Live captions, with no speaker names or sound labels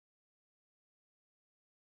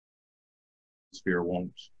sphere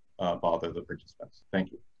won't bother the participants.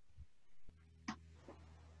 Thank you.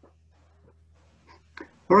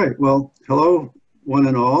 All right, well, hello, one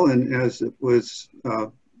and all, and as it was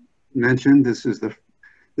mentioned,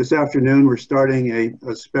 this afternoon we're starting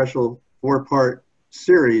a special four-part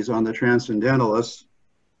series on the Transcendentalists,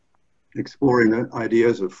 exploring the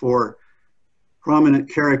ideas of four prominent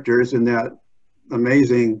characters in that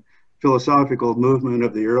amazing philosophical movement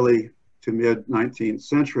of the early to mid 19th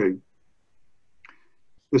century.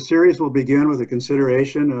 The series will begin with a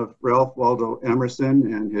consideration of Ralph Waldo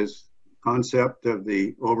Emerson and his concept of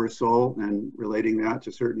the Oversoul and relating that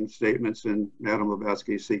to certain statements in Madame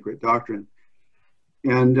Blavatsky's Secret Doctrine.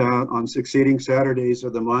 And on succeeding Saturdays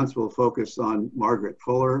of the month, we'll focus on Margaret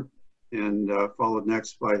Fuller, and followed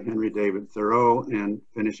next by Henry David Thoreau, and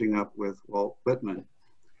finishing up with Walt Whitman.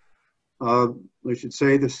 We should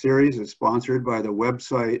say this series is sponsored by the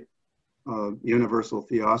website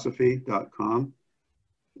universaltheosophy.com.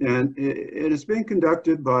 And it is being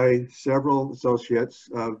conducted by several associates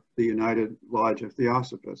of the United Lodge of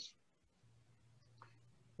Theosophists.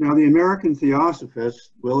 Now, the American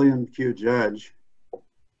Theosophist, William Q. Judge,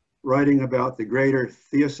 writing about the greater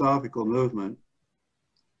Theosophical movement,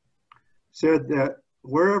 said that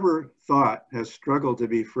wherever thought has struggled to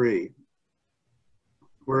be free,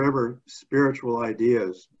 wherever spiritual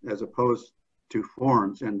ideas, as opposed to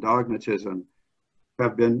forms and dogmatism,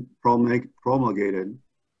 have been promulgated,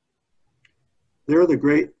 there the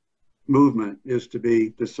great movement is to be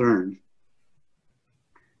discerned.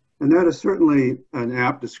 And that is certainly an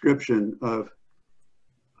apt description of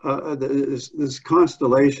this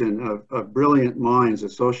constellation of brilliant minds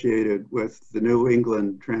associated with the New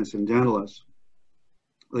England Transcendentalists.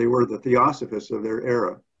 They were the Theosophists of their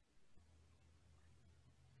era.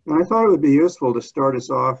 And I thought it would be useful to start us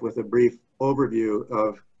off with a brief overview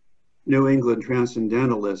of New England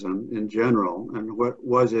Transcendentalism in general, and what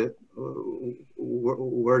was it,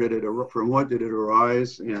 where did it, from what did it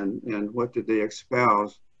arise, and what did they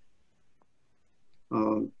espouse?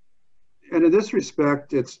 And in this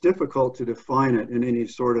respect, it's difficult to define it in any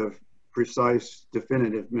sort of precise,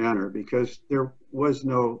 definitive manner, because there was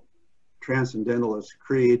no Transcendentalist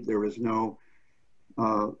creed, there was no,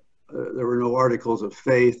 there were no articles of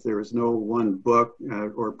faith, there was no one book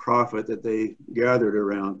or prophet that they gathered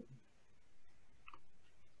around.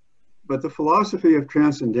 But the philosophy of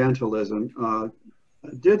Transcendentalism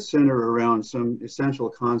did center around some essential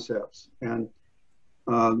concepts. And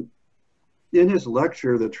in his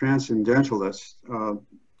lecture, The Transcendentalist,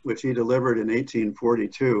 which he delivered in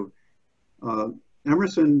 1842,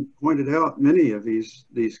 Emerson pointed out many of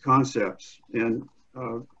these concepts and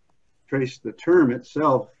traced the term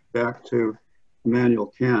itself back to Immanuel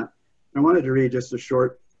Kant. I wanted to read just a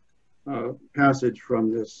short passage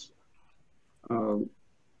from this.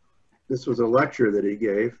 This was a lecture that he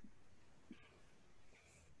gave.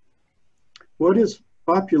 What is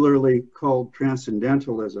popularly called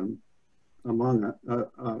transcendentalism among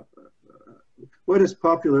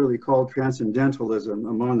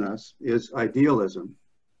us is idealism.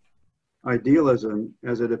 Idealism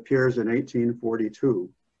as it appears in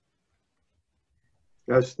 1842.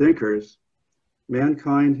 As thinkers,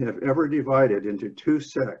 mankind have ever divided into two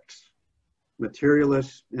sects,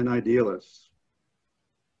 materialists and idealists.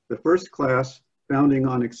 The first class founding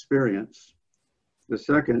on experience, the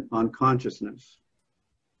second on consciousness.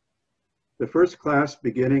 The first class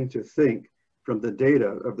beginning to think from the data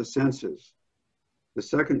of the senses. The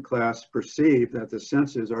second class perceive that the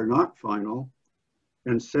senses are not final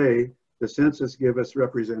and say the senses give us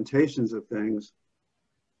representations of things,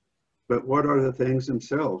 but what are the things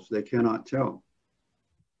themselves? They cannot tell.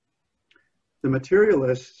 The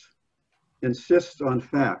materialists insist on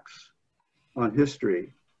facts, on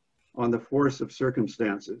history, on the force of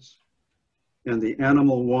circumstances, and the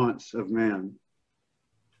animal wants of man.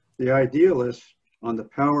 The idealists on the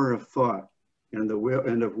power of thought and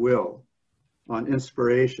of will, on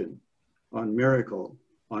inspiration, on miracle,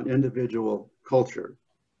 on individual culture.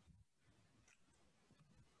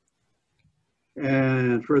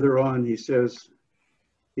 And further on, he says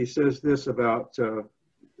this about the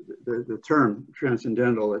term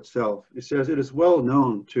transcendental itself. He says, it is well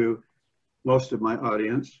known to most of my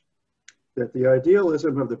audience that the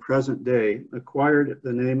idealism of the present day acquired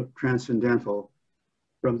the name of transcendental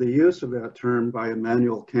from the use of that term by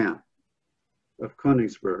Immanuel Kant of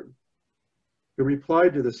Königsberg, who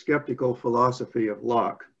replied to the skeptical philosophy of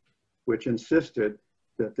Locke, which insisted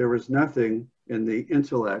that there was nothing in the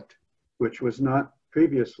intellect which was not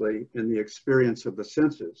previously in the experience of the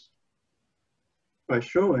senses, by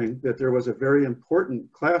showing that there was a very important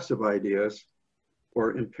class of ideas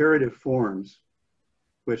or imperative forms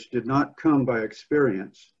which did not come by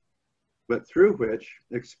experience, but through which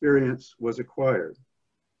experience was acquired.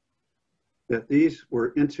 That these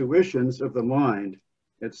were intuitions of the mind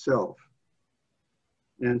itself,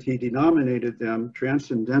 and he denominated them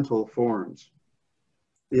transcendental forms.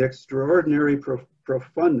 The extraordinary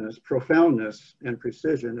profoundness, and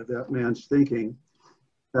precision of that man's thinking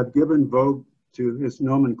have given vogue to his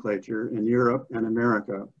nomenclature in Europe and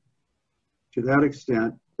America, to that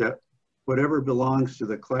extent that whatever belongs to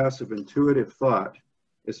the class of intuitive thought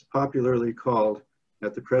is popularly called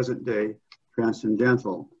at the present day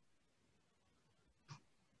transcendental.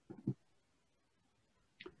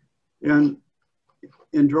 And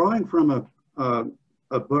in drawing from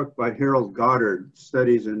a book by Harold Goddard,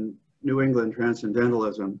 Studies in New England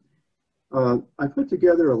Transcendentalism, I put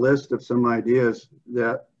together a list of some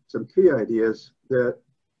key ideas that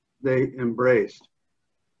they embraced.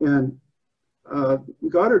 And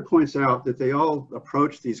Goddard points out that they all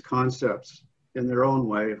approach these concepts in their own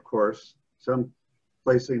way, of course, some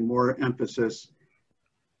placing more emphasis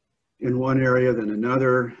in one area than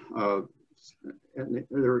another, and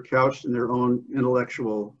they were couched in their own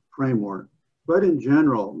intellectual framework. But in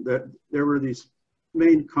general, that there were these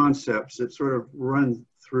main concepts that sort of run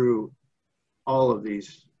through all of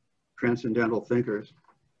these transcendental thinkers.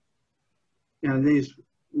 And these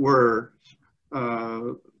were,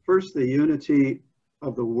 first, the unity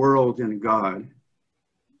of the world in God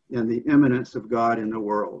and the immanence of God in the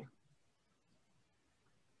world.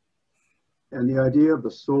 And the idea of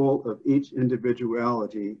the soul of each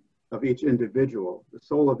individuality, of each individual, the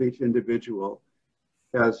soul of each individual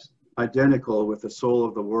as identical with the soul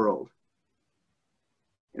of the world.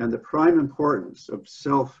 And the prime importance of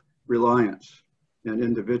self-reliance and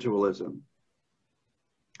individualism,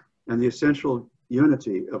 and the essential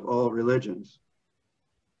unity of all religions,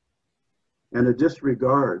 and a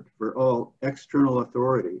disregard for all external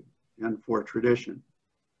authority and for tradition.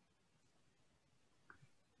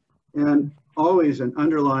 And always and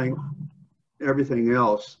underlying everything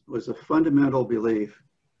else was a fundamental belief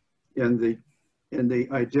in the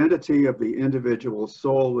identity of the individual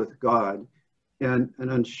soul with God, and an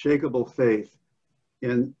unshakable faith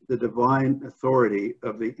in the divine authority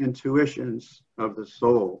of the intuitions of the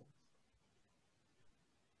soul.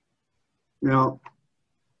 Now,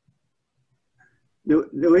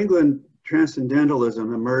 New England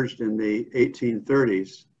Transcendentalism emerged in the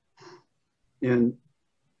 1830s and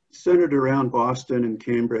centered around Boston and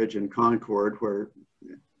Cambridge and Concord, where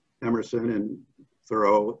Emerson and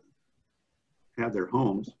Thoreau had their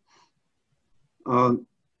homes.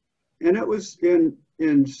 And it was in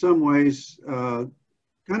some ways kind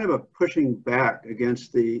of a pushing back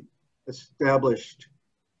against the established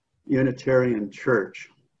Unitarian church.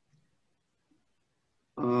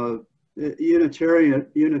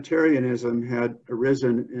 Unitarianism had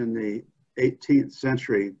arisen in the 18th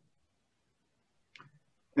century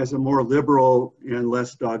as a more liberal and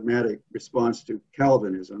less dogmatic response to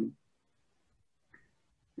Calvinism.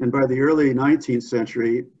 And by the early 19th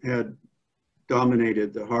century had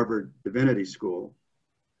dominated the Harvard Divinity School.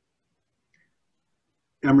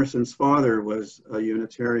 Emerson's father was a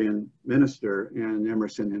Unitarian minister, and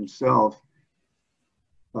Emerson himself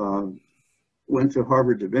went to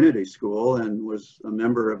Harvard Divinity School and was a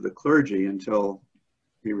member of the clergy until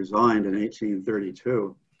he resigned in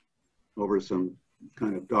 1832 over some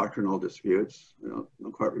kind of doctrinal disputes. I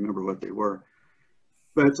don't quite remember what they were.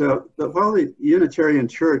 But while the Unitarian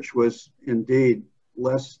Church was indeed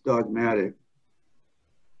less dogmatic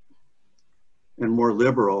and more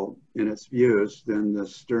liberal in its views than the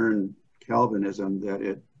stern Calvinism that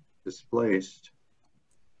it displaced,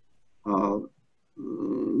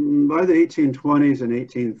 by the 1820s and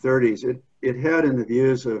 1830s, it had, in the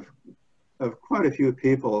views of quite a few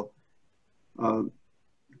people,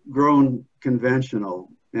 grown conventional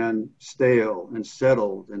and stale and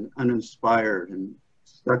settled and uninspired and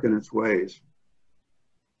stuck in its ways.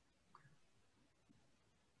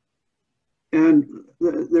 And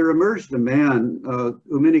there emerged a man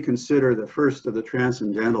who many consider the first of the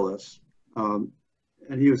transcendentalists, and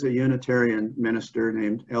he was a Unitarian minister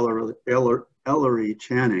named Ellery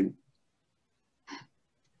Channing.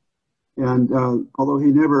 And although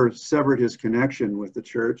he never severed his connection with the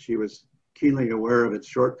church, he was keenly aware of its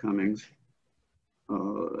shortcomings.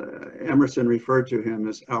 Emerson referred to him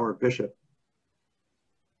as our bishop.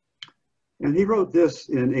 And he wrote this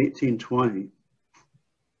in 1820.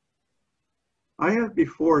 I have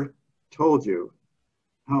before told you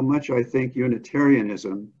how much I think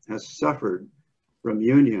Unitarianism has suffered from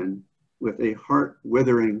union with a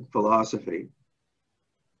heart-withering philosophy.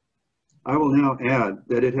 I will now add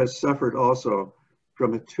that it has suffered also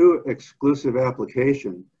from a too exclusive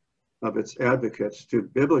application of its advocates to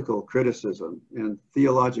biblical criticism and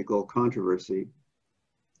theological controversy.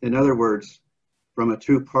 In other words, from a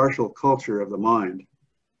too partial culture of the mind.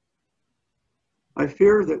 I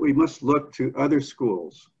fear that we must look to other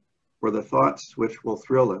schools for the thoughts which will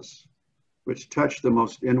thrill us, which touch the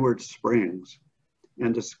most inward springs,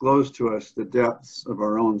 and disclose to us the depths of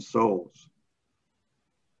our own souls.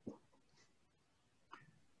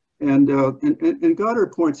 And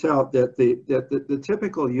Goddard points out that the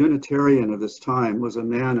typical Unitarian of this time was a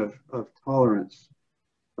man of tolerance,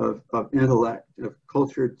 of intellect, of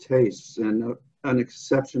cultured tastes, and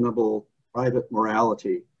unexceptionable private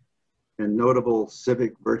morality, and notable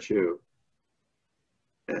civic virtue,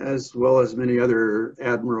 as well as many other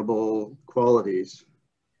admirable qualities.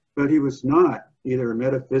 But he was not either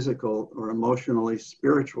metaphysical or emotionally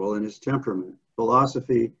spiritual in his temperament.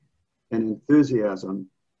 Philosophy and enthusiasm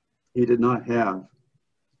he did not have.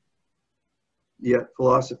 Yet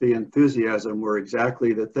philosophy and enthusiasm were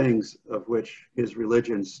exactly the things of which his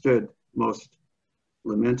religion stood most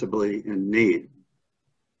lamentably in need.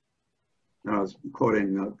 I was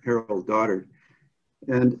quoting Harold Goddard.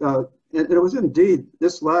 And it was indeed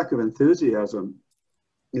this lack of enthusiasm,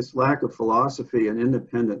 this lack of philosophy and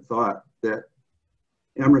independent thought that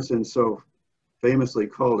Emerson so famously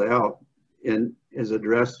called out in his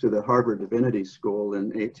address to the Harvard Divinity School in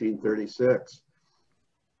 1836.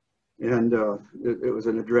 And it was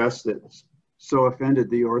an address that so offended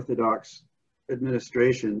the Orthodox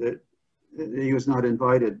administration that he was not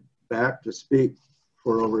invited back to speak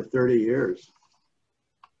for over 30 years.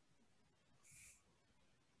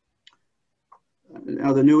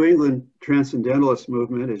 Now, the New England Transcendentalist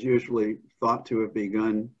movement is usually thought to have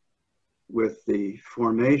begun with the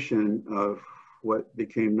formation of what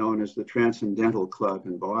became known as the Transcendental Club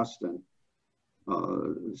in Boston,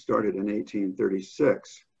 started in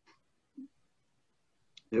 1836.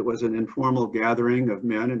 It was an informal gathering of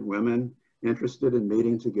men and women interested in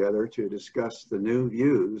meeting together to discuss the new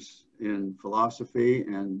views in philosophy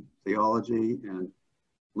and theology and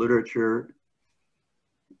literature.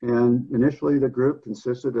 And initially the group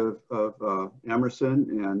consisted of Emerson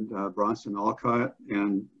and Bronson Alcott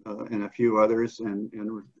and a few others, and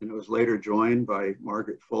it was later joined by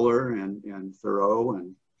Margaret Fuller and Thoreau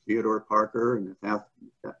and Theodore Parker and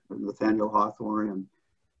Nathaniel Hawthorne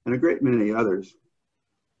and a great many others.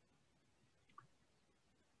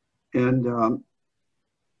 And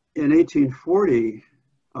in 1840,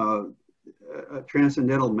 a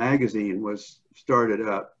Transcendental magazine was started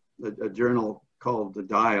up, a journal called The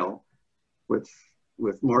Dial, with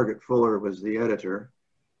Margaret Fuller was the editor.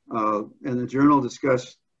 And the journal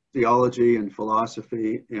discussed theology and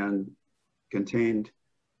philosophy and contained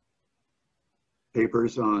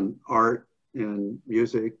papers on art and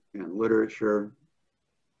music and literature,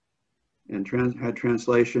 and had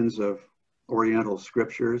translations of Oriental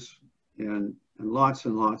scriptures and lots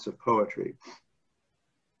of poetry.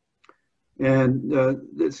 And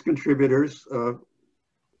its contributors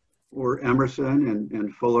were Emerson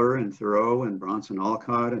and Fuller and Thoreau and Bronson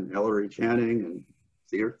Alcott and Ellery Channing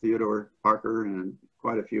and Theodore Parker and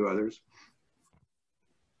quite a few others.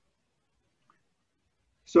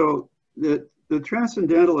 So the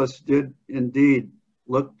Transcendentalists did indeed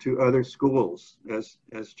look to other schools, as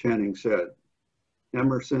Channing said.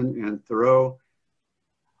 Emerson and Thoreau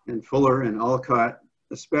and Fuller and Alcott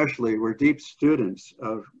especially were deep students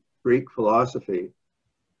of Greek philosophy.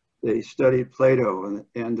 They studied Plato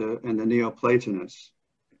and the Neoplatonists.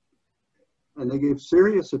 And they gave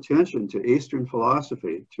serious attention to Eastern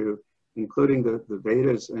philosophy, including the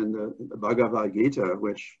Vedas and the Bhagavad Gita,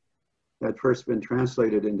 which had first been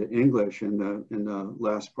translated into English in the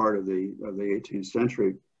last part of the 18th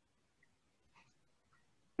century.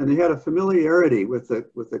 And they had a familiarity with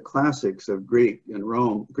the classics of Greece and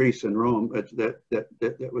Rome,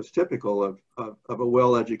 that was typical of a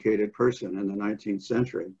well-educated person in the 19th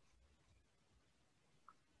century.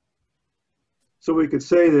 So we could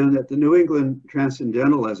say then that the New England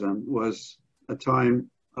Transcendentalism was a time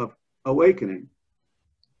of awakening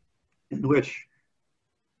in which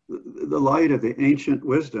the light of the ancient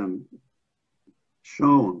wisdom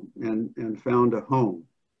shone and found a home.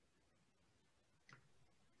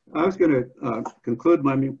 I was going to conclude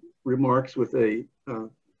my remarks with a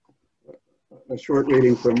short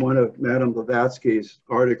reading from one of Madame Blavatsky's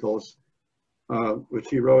articles, which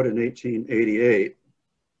he wrote in 1888,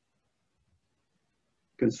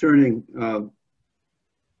 concerning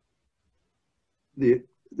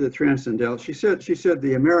the transcendental. She said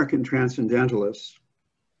the American transcendentalists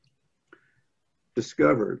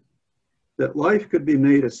discovered that life could be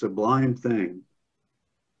made a sublime thing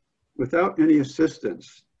without any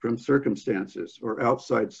assistance from circumstances or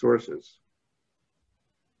outside sources.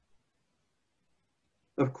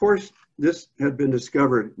 Of course, this had been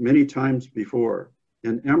discovered many times before,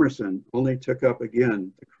 and Emerson only took up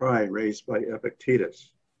again the cry raised by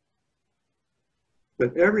Epictetus.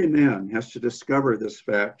 But every man has to discover this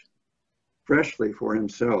fact freshly for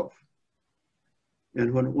himself.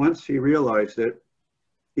 And when once he realized it,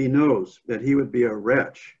 he knows that he would be a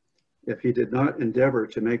wretch if he did not endeavor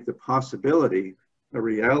to make the possibility a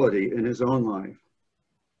reality in his own life.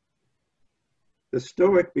 The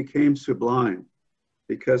Stoic became sublime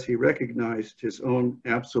because he recognized his own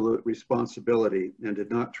absolute responsibility and did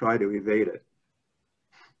not try to evade it.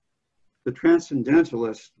 The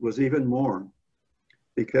Transcendentalist was even more,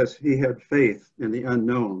 because he had faith in the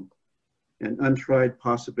unknown and untried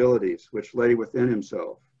possibilities which lay within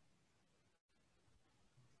himself.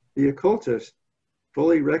 The Occultist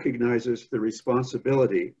fully recognizes the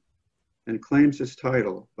responsibility and claims his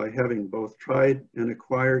title by having both tried and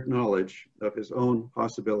acquired knowledge of his own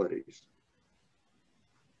possibilities.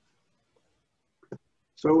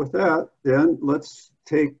 So with that, then, let's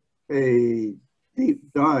take a deep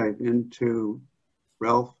dive into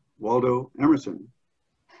Ralph Waldo Emerson.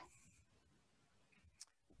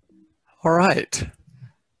 All right.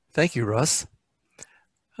 Thank you, Russ.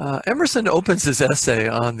 Emerson opens his essay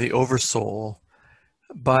on the Oversoul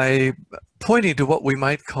by pointing to what we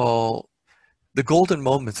might call the golden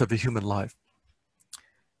moments of a human life.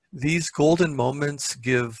 These golden moments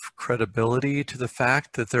give credibility to the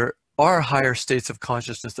fact that there are higher states of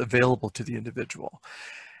consciousness available to the individual.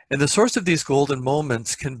 And the source of these golden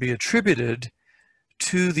moments can be attributed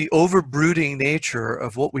to the overbrooding nature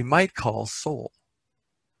of what we might call soul.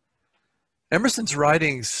 Emerson's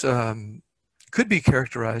writings could be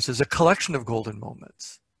characterized as a collection of golden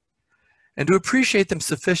moments. And to appreciate them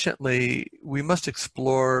sufficiently, we must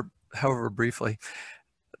explore, however briefly,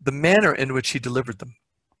 the manner in which he delivered them.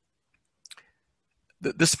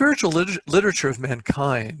 The spiritual literature of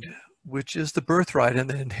mankind, which is the birthright and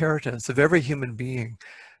the inheritance of every human being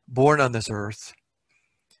born on this earth,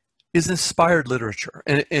 is inspired literature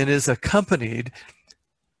and is accompanied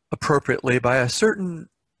appropriately by a certain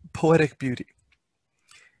poetic beauty.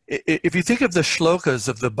 If you think of the shlokas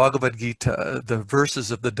of the Bhagavad Gita, the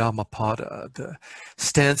verses of the Dhammapada, the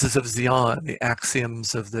stanzas of Xian, the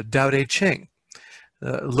axioms of the Tao Te Ching,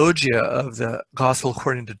 the logia of the Gospel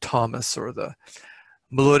according to Thomas, or the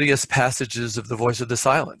melodious passages of the Voice of the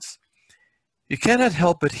Silence, you cannot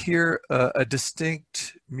help but hear a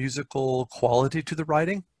distinct musical quality to the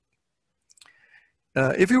writing.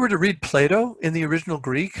 If you were to read Plato in the original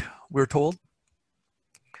Greek, we're told,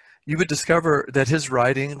 you would discover that his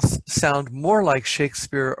writings sound more like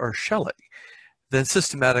Shakespeare or Shelley than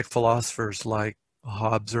systematic philosophers like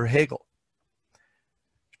Hobbes or Hegel.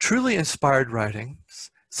 Truly inspired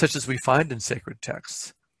writings, such as we find in sacred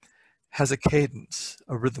texts, has a cadence,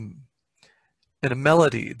 a rhythm, and a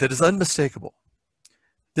melody that is unmistakable.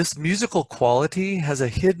 This musical quality has a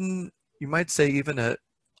hidden, you might say even an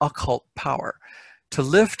occult power, to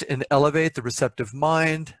lift and elevate the receptive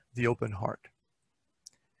mind, the open heart.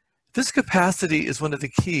 This capacity is one of the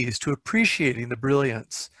keys to appreciating the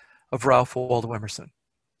brilliance of Ralph Waldo Emerson.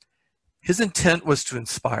 His intent was to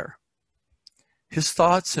inspire. His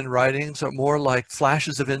thoughts and writings are more like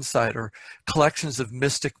flashes of insight or collections of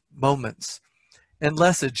mystic moments, and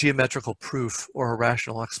less a geometrical proof or a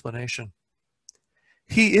rational explanation.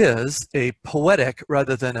 He is a poetic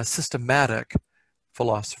rather than a systematic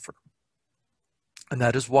philosopher. And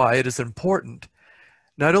that is why it is important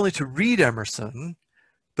not only to read Emerson,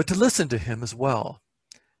 but to listen to him as well.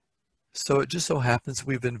 So it just so happens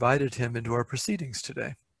we've invited him into our proceedings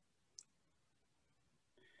today.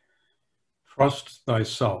 Trust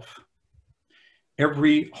thyself.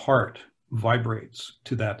 Every heart vibrates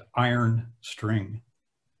to that iron string.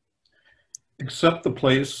 Accept the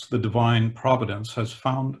place the divine providence has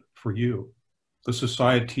found for you, the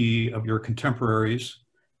society of your contemporaries,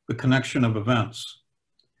 the connection of events.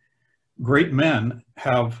 Great men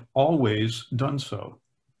have always done so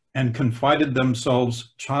and confided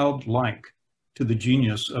themselves childlike to the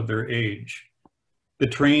genius of their age,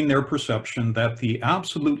 betraying their perception that the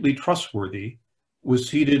absolutely trustworthy was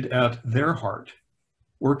seated at their heart,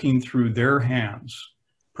 working through their hands,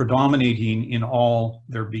 predominating in all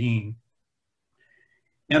their being.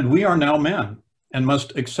 And we are now men and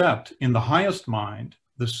must accept in the highest mind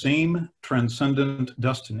the same transcendent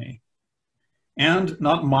destiny, and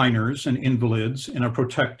not minors and invalids in a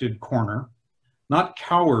protected corner, not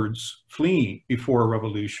cowards fleeing before a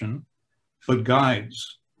revolution, but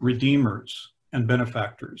guides, redeemers, and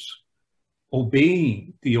benefactors,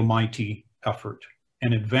 obeying the almighty effort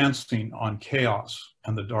and advancing on chaos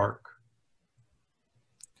and the dark.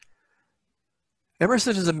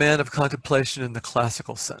 Emerson is a man of contemplation in the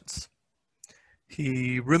classical sense.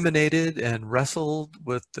 He ruminated and wrestled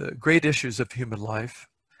with the great issues of human life.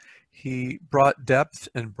 He brought depth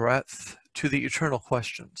and breadth to the eternal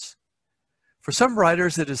questions. For some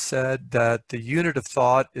writers, it is said that the unit of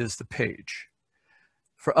thought is the page.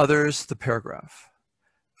 For others, the paragraph.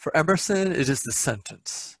 For Emerson, it is the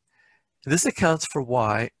sentence. This accounts for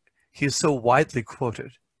why he is so widely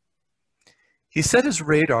quoted. He set his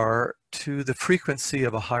radar to the frequency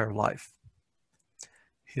of a higher life.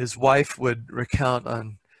 His wife would recount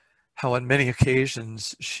on how on many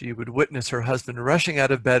occasions she would witness her husband rushing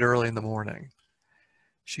out of bed early in the morning.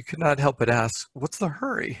 She could not help but ask, "What's the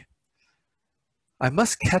hurry?" "I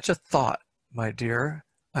must catch a thought, my dear.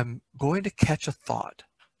 I'm going to catch a thought."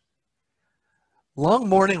 Long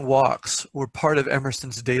morning walks were part of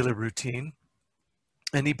Emerson's daily routine,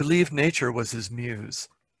 and he believed nature was his muse.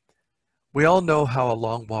 We all know how a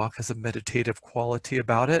long walk has a meditative quality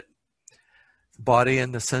about it. The body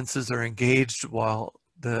and the senses are engaged while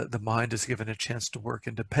the mind is given a chance to work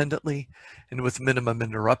independently and with minimum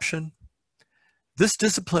interruption. This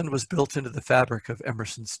discipline was built into the fabric of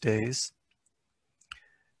Emerson's days.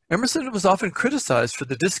 Emerson was often criticized for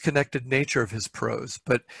the disconnected nature of his prose,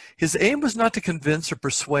 but his aim was not to convince or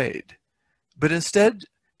persuade, but instead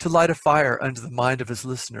to light a fire under the mind of his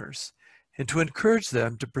listeners and to encourage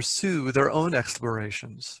them to pursue their own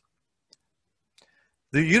explorations.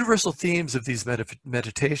 The universal themes of these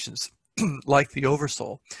meditations, like the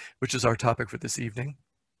Oversoul, which is our topic for this evening,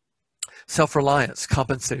 self-reliance,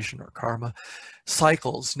 compensation or karma,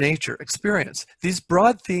 cycles, nature, experience. These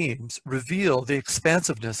broad themes reveal the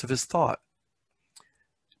expansiveness of his thought.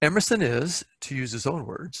 Emerson is, to use his own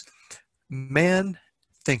words, man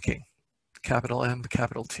thinking, capital M,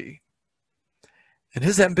 capital T. And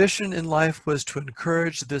his ambition in life was to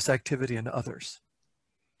encourage this activity in others.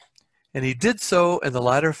 And he did so in the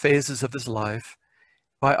latter phases of his life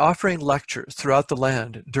by offering lectures throughout the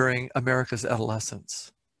land during America's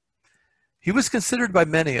adolescence. He was considered by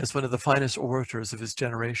many as one of the finest orators of his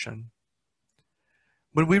generation.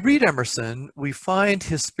 When we read Emerson, we find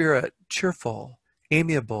his spirit cheerful,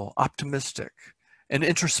 amiable, optimistic, and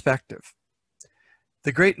introspective.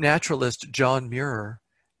 The great naturalist John Muir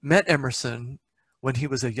met Emerson when he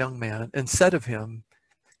was a young man and said of him,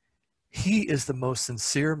 "He is the most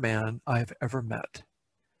sincere man I have ever met,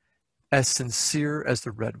 as sincere as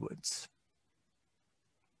the redwoods."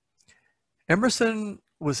 Emerson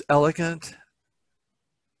was elegant,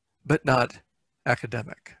 but not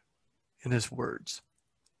academic in his words.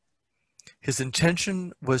 His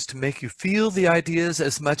intention was to make you feel the ideas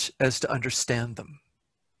as much as to understand them.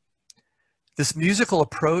 This musical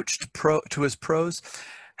approach to his prose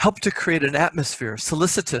helped to create an atmosphere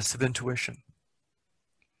solicitous of intuition.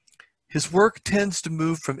 His work tends to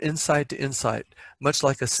move from insight to insight, much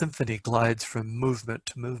like a symphony glides from movement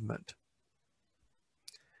to movement.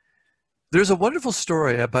 There's a wonderful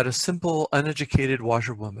story about a simple, uneducated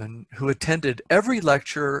washerwoman who attended every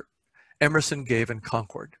lecture Emerson gave in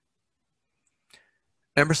Concord.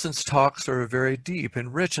 Emerson's talks are very deep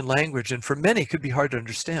and rich in language, and for many could be hard to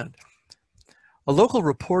understand. A local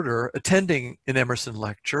reporter attending an Emerson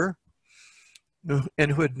lecture,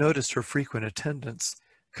 and who had noticed her frequent attendance,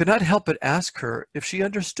 could not help but ask her if she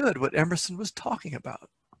understood what Emerson was talking about.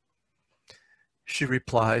 She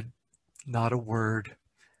replied, "Not a word.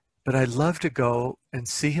 But I'd love to go and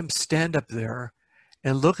see him stand up there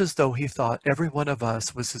and look as though he thought every one of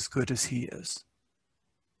us was as good as he is."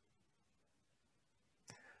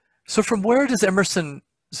 So from where does Emerson's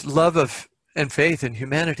love of and faith in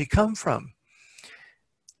humanity come from?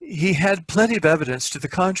 He had plenty of evidence to the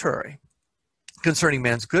contrary concerning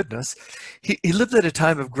man's goodness. He lived at a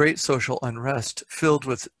time of great social unrest, filled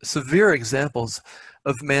with severe examples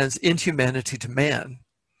of man's inhumanity to man.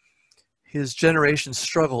 His generation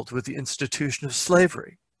struggled with the institution of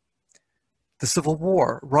slavery, the Civil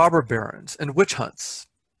War, robber barons, and witch hunts.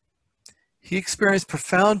 He experienced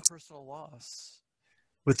profound personal loss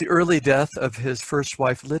with the early death of his first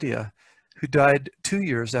wife, Lydia, who died 2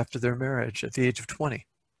 years after their marriage at the age of 20.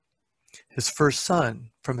 His first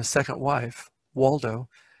son from his second wife, Waldo,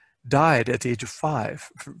 died at the age of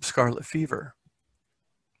 5 from scarlet fever.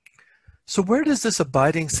 So where does this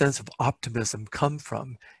abiding sense of optimism come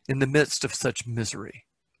from in the midst of such misery?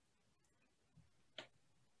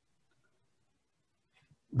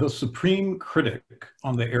 The supreme critic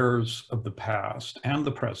on the errors of the past and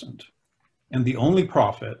the present, and the only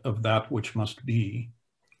prophet of that which must be,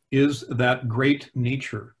 is that great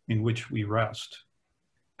nature in which we rest,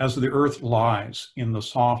 as the earth lies in the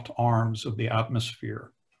soft arms of the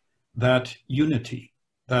atmosphere, that unity,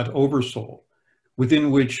 that oversoul, within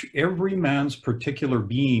which every man's particular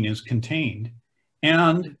being is contained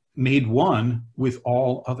and made one with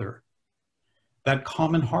all other. That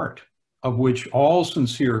common heart, of which all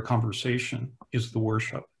sincere conversation is the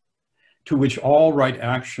worship, to which all right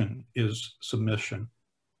action is submission.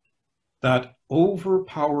 That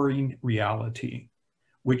overpowering reality,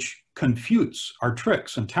 which confutes our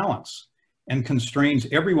tricks and talents and constrains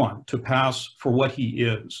everyone to pass for what he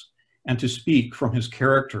is and to speak from his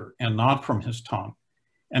character and not from his tongue,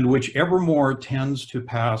 and which evermore tends to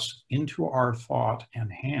pass into our thought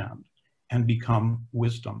and hand and become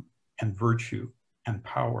wisdom and virtue and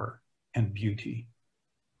power and beauty.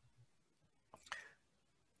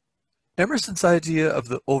 Emerson's idea of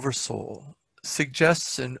the Oversoul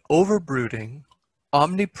suggests an overbrooding,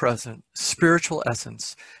 omnipresent spiritual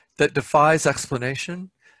essence that defies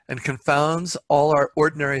explanation and confounds all our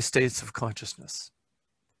ordinary states of consciousness.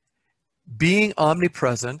 Being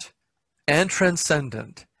omnipresent and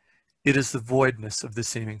transcendent, it is the voidness of the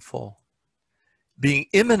seeming full. Being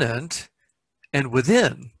immanent and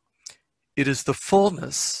within, it is the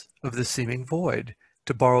fullness of the seeming void,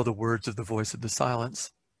 to borrow the words of the voice of the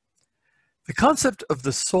silence. The concept of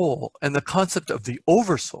the soul and the concept of the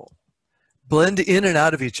oversoul blend in and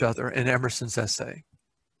out of each other in Emerson's essay.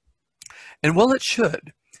 And well, it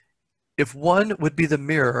should, if one would be the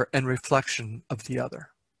mirror and reflection of the other.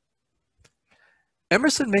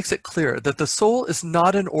 Emerson makes it clear that the soul is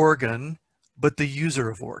not an organ, but the user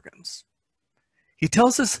of organs. He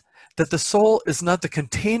tells us that the soul is not the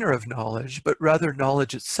container of knowledge, but rather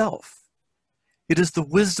knowledge itself. It is the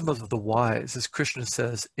wisdom of the wise, as Krishna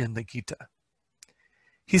says in the Gita.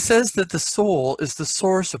 He says that the soul is the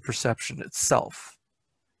source of perception itself.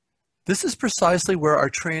 This is precisely where our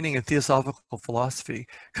training in Theosophical philosophy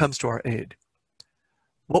comes to our aid.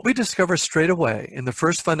 What we discover straight away in the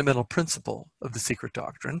first fundamental principle of the secret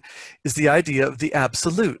doctrine is the idea of the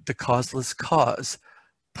absolute, the causeless cause,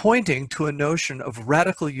 pointing to a notion of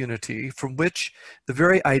radical unity from which the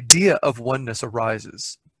very idea of oneness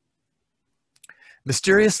arises.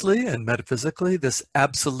 Mysteriously and metaphysically, this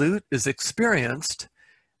absolute is experienced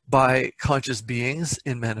by conscious beings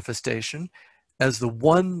in manifestation as the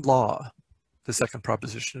one law, the second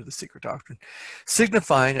proposition of the secret doctrine,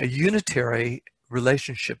 signifying a unitary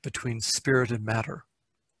relationship between spirit and matter.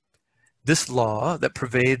 This law that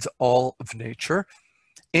pervades all of nature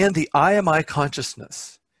and the I am I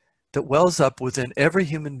consciousness that wells up within every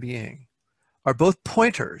human being are both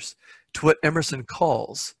pointers to what Emerson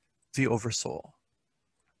calls the Oversoul.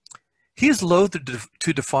 He is loath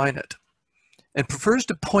to define it and prefers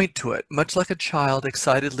to point to it, much like a child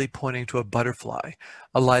excitedly pointing to a butterfly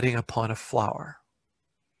alighting upon a flower.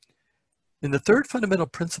 In the third fundamental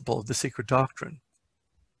principle of the secret doctrine,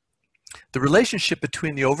 the relationship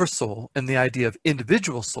between the Oversoul and the idea of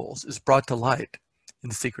individual souls is brought to light in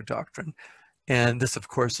the secret doctrine. And this, of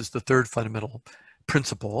course, is the third fundamental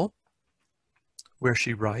principle, where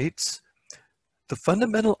she writes, the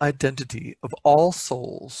fundamental identity of all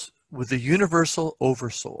souls with the universal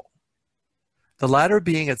Oversoul, the latter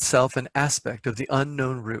being itself an aspect of the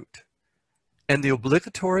unknown root, and the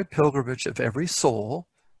obligatory pilgrimage of every soul,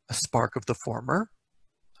 a spark of the former,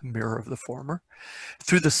 a mirror of the former,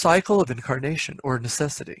 through the cycle of incarnation or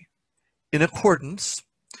necessity, in accordance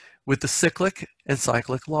with the cyclic and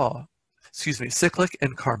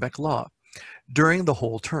karmic law, during the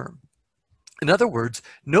whole term. In other words,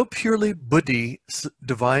 no purely Buddhi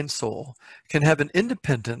divine soul can have an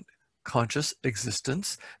independent conscious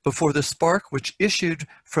existence before the spark which issued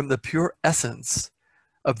from the pure essence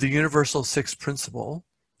of the universal sixth principle,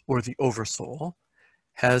 or the Oversoul,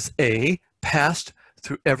 has A, passed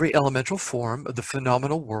through every elemental form of the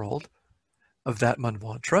phenomenal world of that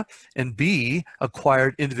manvantara, and B,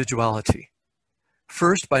 acquired individuality,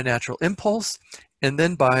 first by natural impulse, and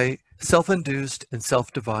then by self-induced and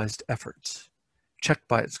self-devised efforts, checked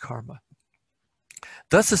by its karma,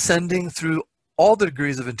 thus ascending through all the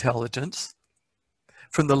degrees of intelligence,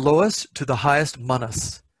 from the lowest to the highest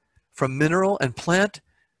manas, from mineral and plant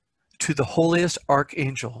to the holiest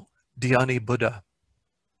archangel, Dhyani Buddha.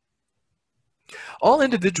 All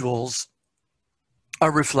individuals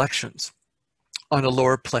are reflections on a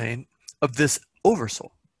lower plane of this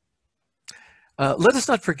Oversoul. Let us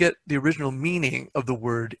not forget the original meaning of the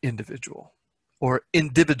word individual, or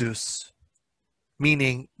individus,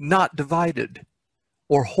 meaning not divided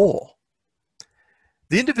or whole.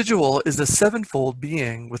 The individual is a sevenfold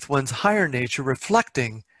being with one's higher nature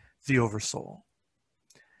reflecting the Oversoul.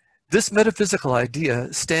 This metaphysical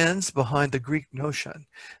idea stands behind the Greek notion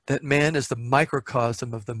that man is the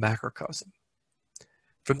microcosm of the macrocosm.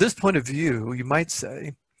 From this point of view, you might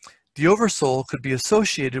say, the Oversoul could be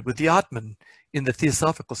associated with the Atman in the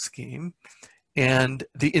Theosophical scheme, and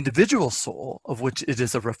the individual soul, of which it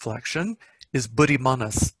is a reflection, is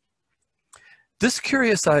Buddhimanas. This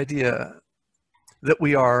curious idea that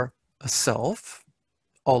we are a self,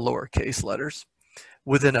 all lowercase letters,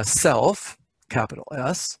 within a self, capital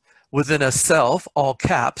S, within a self, all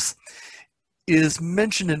caps, is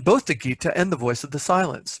mentioned in both the Gita and the Voice of the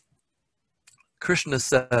Silence. Krishna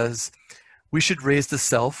says, we should raise the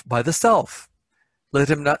self by the self. Let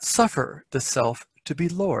him not suffer the self to be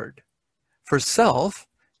Lord. For self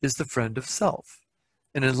is the friend of self.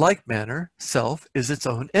 And in like manner, self is its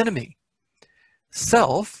own enemy.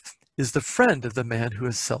 Self is the friend of the man who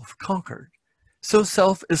is self-conquered. So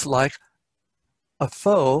self is like a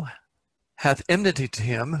foe hath enmity to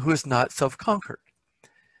him who is not self-conquered.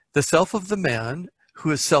 The self of the man who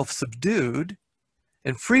is self-subdued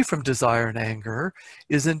and free from desire and anger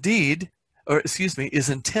is intent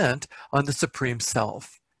on the supreme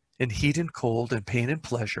self, in heat and cold, in pain and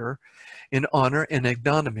pleasure, in honor and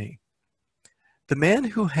ignominy. The man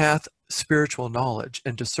who hath spiritual knowledge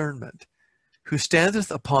and discernment, who standeth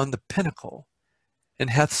upon the pinnacle, and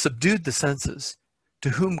hath subdued the senses, to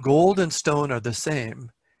whom gold and stone are the same,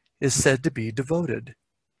 is said to be devoted.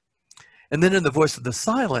 And then in the Voice of the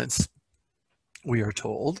Silence, we are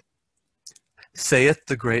told, saith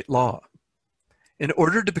the great law, in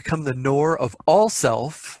order to become the knower of all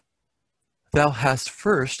self, thou hast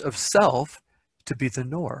first of self to be the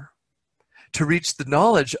knower. To reach the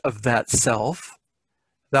knowledge of that self,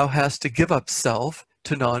 thou hast to give up self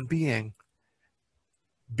to non-being,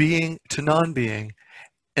 being to non-being,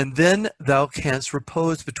 and then thou canst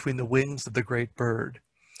repose between the wings of the great bird.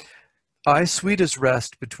 Aye, sweet is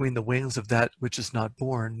rest between the wings of that which is not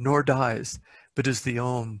born, nor dies, but is the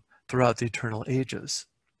Om throughout the eternal ages.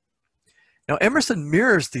 Now, Emerson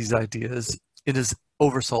mirrors these ideas in his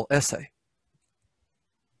Oversoul essay.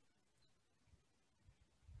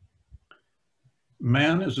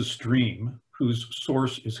 Man is a stream whose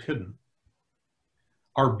source is hidden.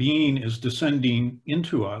 Our being is descending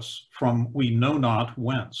into us from we know not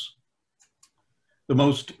whence. The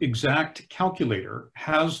most exact calculator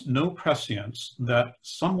has no prescience that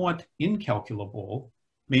somewhat incalculable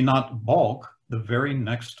may not balk the very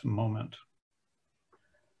next moment.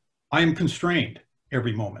 I am constrained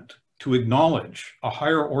every moment to acknowledge a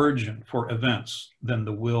higher origin for events than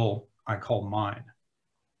the will I call mine.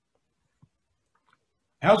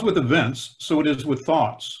 As with events, so it is with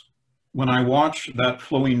thoughts. When I watch that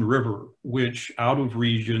flowing river, which out of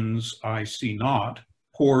regions I see not,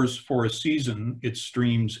 pours for a season its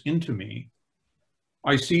streams into me,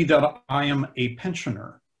 I see that I am a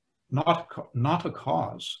pensioner, not a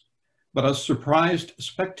cause, but a surprised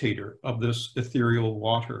spectator of this ethereal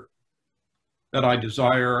water, that I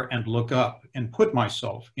desire and look up and put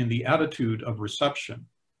myself in the attitude of reception,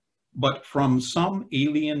 but from some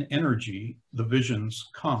alien energy the visions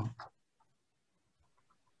come.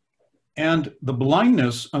 And the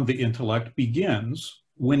blindness of the intellect begins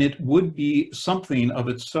when it would be something of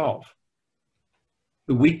itself.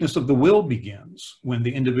 The weakness of the will begins when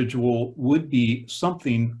the individual would be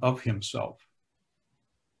something of himself.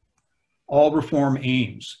 All reform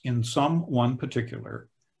aims, in some one particular,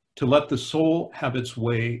 to let the soul have its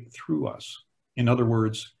way through us. In other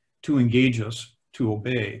words, to engage us, to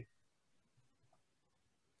obey.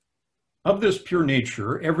 Of this pure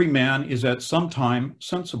nature, every man is at some time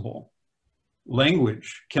sensible.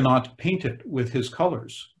 Language cannot paint it with his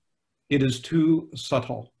colors. It is too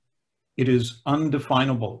subtle. It is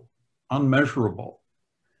undefinable, unmeasurable.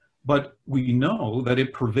 But we know that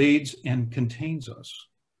it pervades and contains us.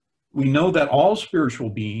 We know that all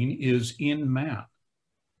spiritual being is in man.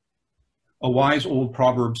 A wise old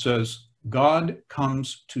proverb says, God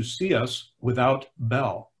comes to see us without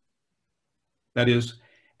bell. That is,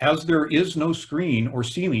 as there is no screen or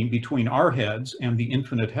ceiling between our heads and the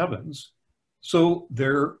infinite heavens, so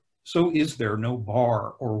is there no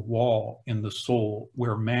bar or wall in the soul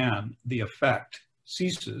where man, the effect,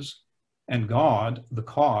 ceases and God, the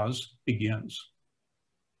cause, begins.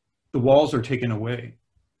 The walls are taken away.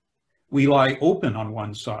 We lie open on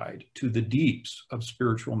one side to the deeps of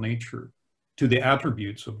spiritual nature, to the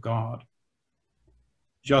attributes of God.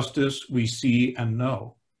 Justice we see and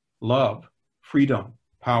know, love, freedom,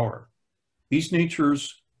 power. These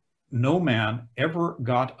natures no man ever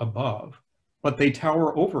got above, but they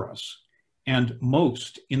tower over us, and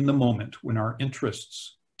most in the moment when our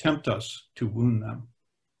interests tempt us to wound them.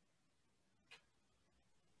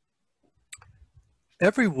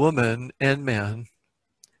 Every woman and man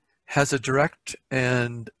has a direct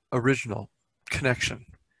and original connection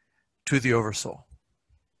to the Oversoul.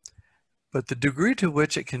 But the degree to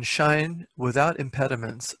which it can shine without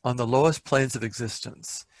impediments on the lowest planes of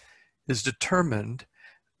existence is determined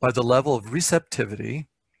by the level of receptivity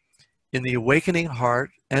in the awakening heart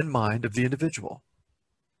and mind of the individual.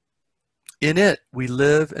 In it, we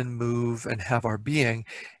live and move and have our being,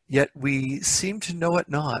 yet we seem to know it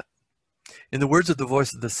not. In the words of the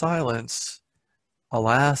voice of the silence,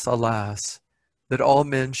 alas, alas, that all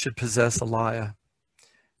men should possess Alaya,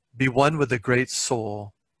 be one with the great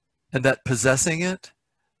soul, and that possessing it,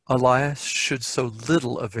 Alaya should so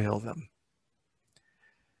little avail them.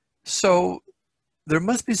 So there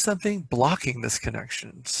must be something blocking this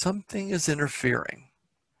connection. Something is interfering.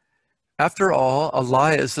 After all,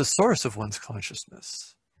 Alaya is the source of one's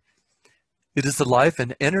consciousness. It is the life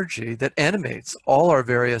and energy that animates all our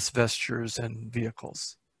various vestures and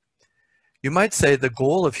vehicles. You might say the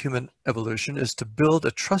goal of human evolution is to build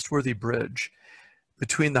a trustworthy bridge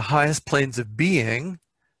between the highest planes of being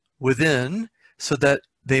within, so that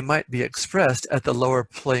they might be expressed at the lower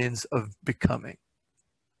planes of becoming.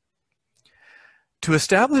 To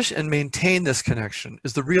establish and maintain this connection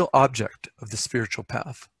is the real object of the spiritual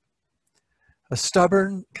path. A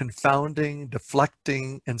stubborn, confounding,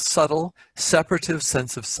 deflecting, and subtle separative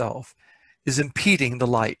sense of self is impeding the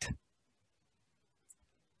light.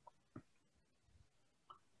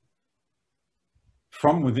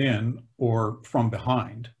 From within or from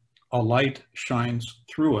behind, a light shines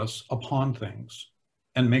through us upon things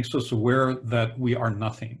and makes us aware that we are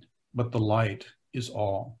nothing, but the light is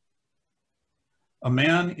all. A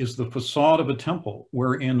man is the facade of a temple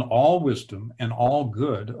wherein all wisdom and all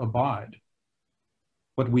good abide.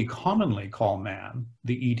 What we commonly call man,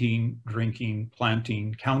 the eating, drinking,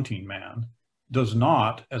 planting, counting man, does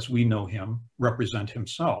not, as we know him, represent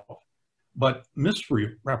himself, but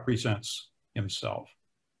misrepresents himself.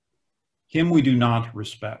 Him we do not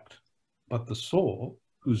respect, but the soul,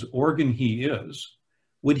 whose organ he is,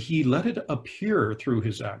 would he let it appear through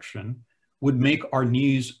his action, would make our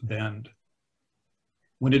knees bend.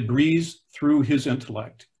 When it breathes through his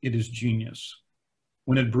intellect, it is genius.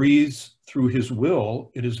 When it breathes through his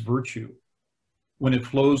will, it is virtue. When it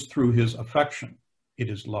flows through his affection, it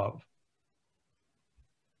is love.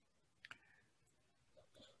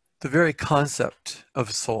 The very concept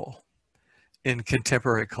of soul in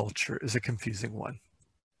contemporary culture is a confusing one.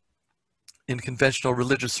 In conventional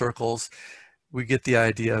religious circles, we get the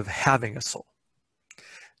idea of having a soul.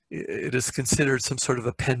 It is considered some sort of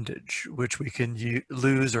appendage, which we can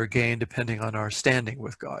lose or gain depending on our standing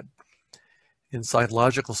with God. In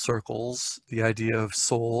psychological circles, the idea of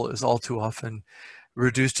soul is all too often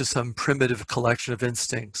reduced to some primitive collection of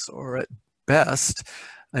instincts, or at best,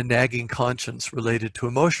 a nagging conscience related to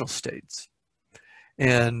emotional states.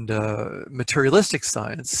 And materialistic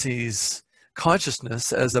science sees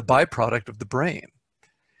consciousness as a byproduct of the brain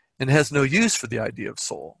and has no use for the idea of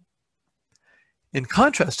soul. In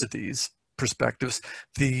contrast to these perspectives,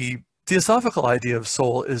 the theosophical idea of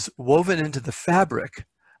soul is woven into the fabric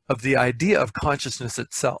of the idea of consciousness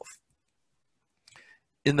itself.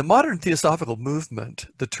 In the modern theosophical movement,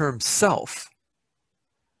 the term self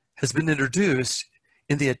has been introduced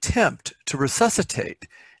in the attempt to resuscitate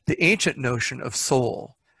the ancient notion of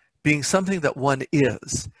soul being something that one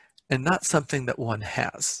is and not something that one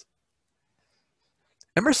has.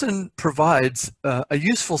 Emerson provides a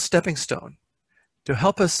useful stepping stone to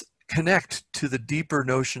help us connect to the deeper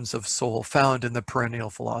notions of soul found in the perennial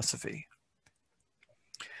philosophy.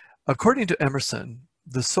 According to Emerson,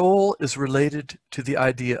 the soul is related to the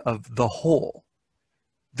idea of the whole,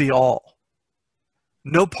 the all.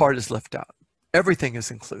 No part is left out. Everything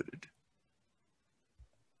is included.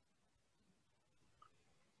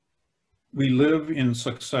 We live in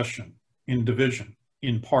succession, in division,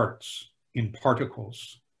 in parts, in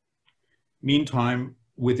particles. Meantime,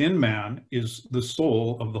 within man is the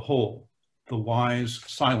soul of the whole, the wise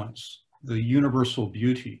silence, the universal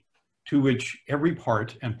beauty, to which every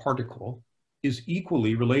part and particle is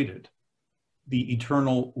equally related, the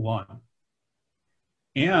eternal one.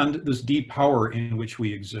 And this deep power in which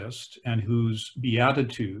we exist and whose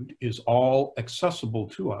beatitude is all accessible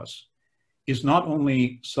to us is not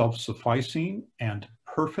only self-sufficing and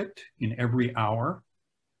perfect in every hour,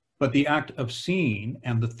 but the act of seeing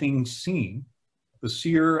and the things seen, the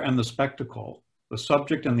seer and the spectacle, the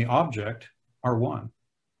subject and the object are one.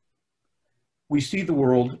 We see the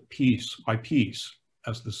world piece by piece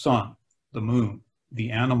as the sun, the moon, the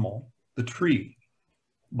animal, the tree,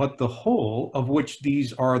 but the whole of which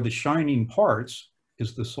these are the shining parts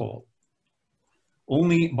is the soul.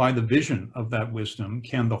 Only by the vision of that wisdom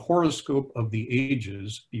can the horoscope of the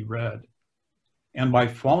ages be read. And by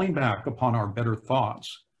falling back upon our better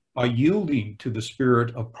thoughts, by yielding to the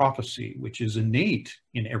spirit of prophecy, which is innate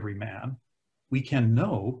in every man, we can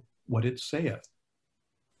know what it saith.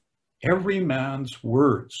 Every man's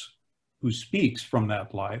words who speaks from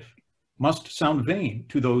that life must sound vain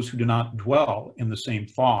to those who do not dwell in the same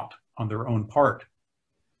thought on their own part.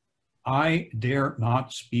 I dare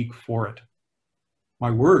not speak for it. My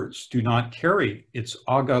words do not carry its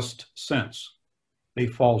august sense. They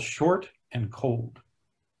fall short and cold.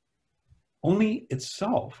 Only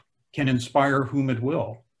itself can inspire whom it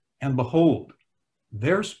will, and behold,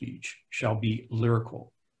 their speech shall be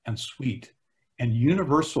lyrical and sweet and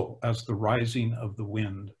universal as the rising of the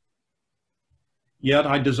wind. Yet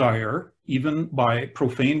I desire, even by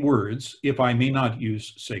profane words, if I may not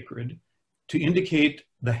use sacred, to indicate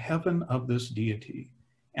the heaven of this deity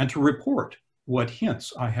and to report what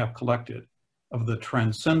hints I have collected of the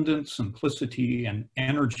transcendent simplicity and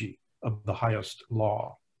energy of the highest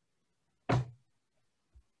law.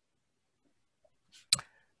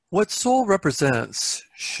 What soul represents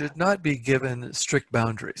should not be given strict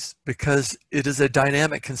boundaries because it is a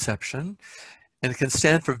dynamic conception and can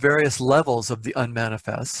stand for various levels of the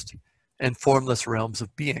unmanifest and formless realms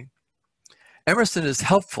of being. Emerson is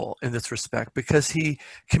helpful in this respect because he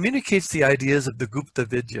communicates the ideas of the Gupta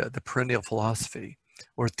Vidya, the perennial philosophy,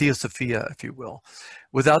 or Theosophia, if you will,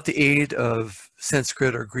 without the aid of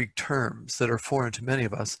Sanskrit or Greek terms that are foreign to many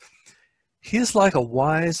of us. He is like a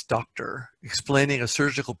wise doctor explaining a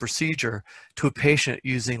surgical procedure to a patient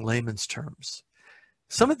using layman's terms.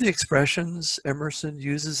 Some of the expressions Emerson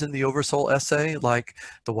uses in the Oversoul essay, like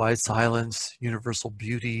the wide silence, universal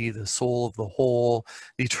beauty, the soul of the whole,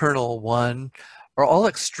 the eternal one, are all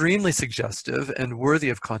extremely suggestive and worthy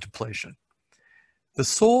of contemplation. The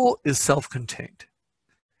soul is self-contained,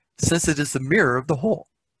 since it is the mirror of the whole.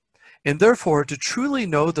 And therefore, to truly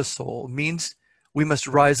know the soul means we must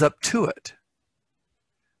rise up to it.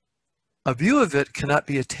 A view of it cannot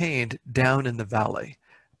be attained down in the valley,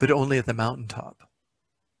 but only at the mountaintop.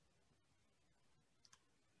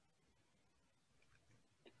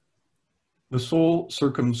 The soul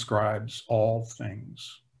circumscribes all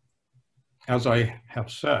things. As I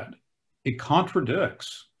have said, it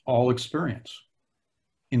contradicts all experience.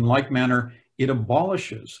 In like manner, it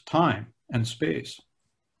abolishes time and space.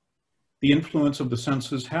 The influence of the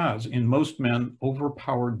senses has, in most men,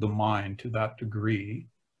 overpowered the mind to that degree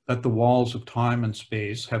that the walls of time and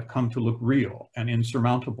space have come to look real and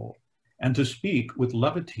insurmountable, and to speak with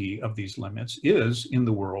levity of these limits is, in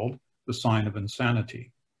the world, the sign of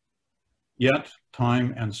insanity. Yet,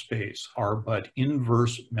 time and space are but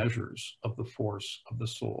inverse measures of the force of the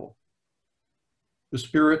soul. The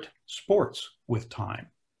spirit sports with time,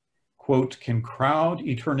 quote, can crowd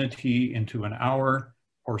eternity into an hour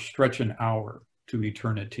or stretch an hour to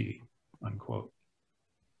eternity, unquote.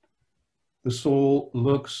 The soul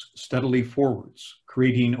looks steadily forwards,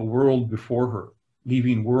 creating a world before her,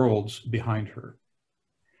 leaving worlds behind her.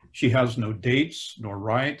 She has no dates, nor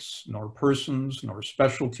rights, nor persons, nor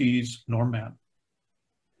specialties, nor men.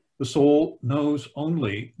 The soul knows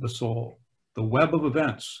only the soul. The web of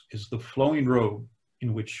events is the flowing robe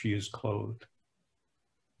in which she is clothed.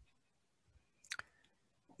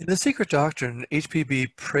 In The Secret Doctrine,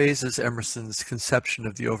 HPB praises Emerson's conception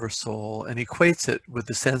of the Oversoul and equates it with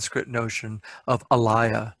the Sanskrit notion of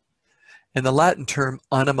alaya and the Latin term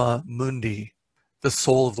anima mundi, the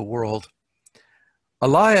soul of the world.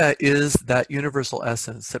 Alaya is that universal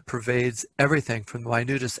essence that pervades everything from the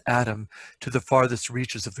minutest atom to the farthest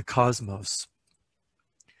reaches of the cosmos.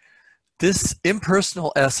 This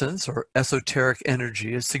impersonal essence or esoteric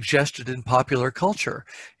energy is suggested in popular culture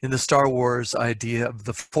in the Star Wars idea of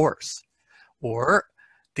the Force, or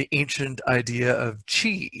the ancient idea of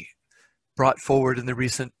Chi, brought forward in the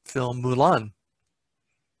recent film Mulan.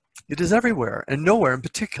 It is everywhere and nowhere in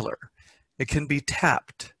particular. It can be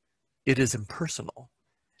tapped. It is impersonal,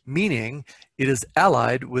 meaning it is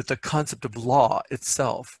allied with the concept of law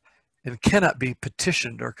itself and cannot be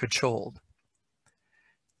petitioned or cajoled.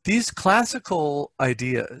 These classical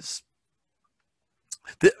ideas,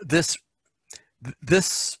 this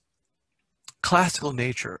classical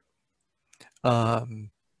nature of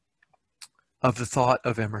the thought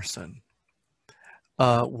of Emerson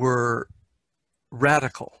were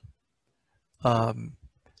radical in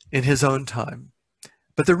his own time,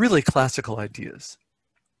 but they're really classical ideas.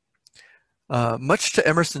 Much to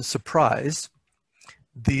Emerson's surprise,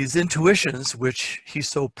 these intuitions which he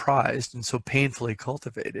so prized and so painfully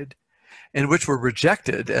cultivated, and which were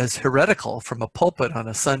rejected as heretical from a pulpit on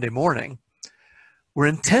a Sunday morning, were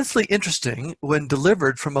intensely interesting when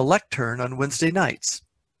delivered from a lectern on Wednesday nights.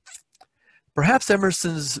 Perhaps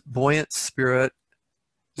Emerson's buoyant spirit,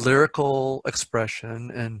 lyrical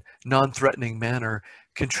expression, and non-threatening manner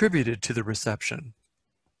contributed to the reception.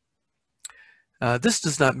 This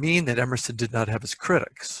does not mean that Emerson did not have his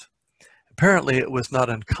critics. Apparently, it was not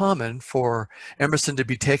uncommon for Emerson to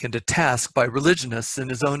be taken to task by religionists in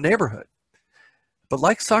his own neighborhood. But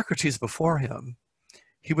like Socrates before him,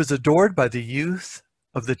 he was adored by the youth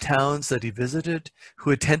of the towns that he visited,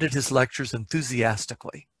 who attended his lectures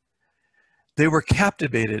enthusiastically. They were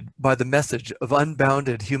captivated by the message of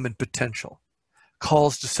unbounded human potential,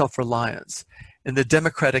 calls to self-reliance, and the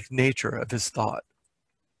democratic nature of his thought.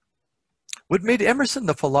 What made Emerson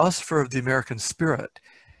the philosopher of the American spirit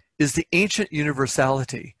is the ancient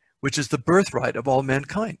universality, which is the birthright of all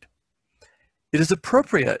mankind. It is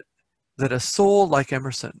appropriate that a soul like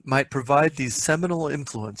Emerson might provide these seminal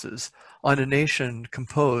influences on a nation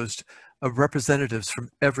composed of representatives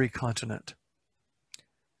from every continent.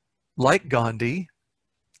 Like Gandhi,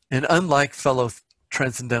 and unlike fellow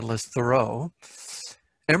transcendentalist Thoreau,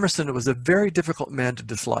 Emerson was a very difficult man to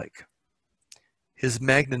dislike. His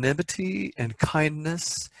magnanimity and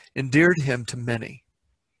kindness endeared him to many.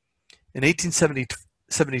 In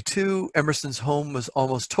 1872, Emerson's home was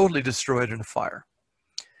almost totally destroyed in a fire.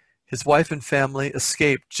 His wife and family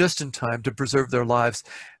escaped just in time to preserve their lives,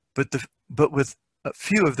 but with a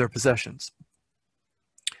few of their possessions.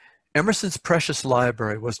 Emerson's precious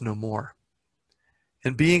library was no more.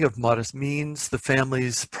 And being of modest means, the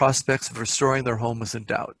family's prospects of restoring their home was in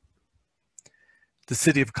doubt. The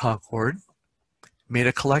city of Concord made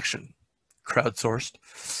a collection, crowdsourced,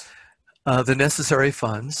 the necessary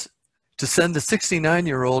funds to send the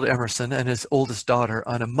 69-year-old Emerson and his oldest daughter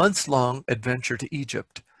on a months-long adventure to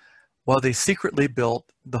Egypt, while they secretly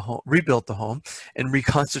rebuilt the home and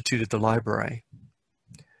reconstituted the library.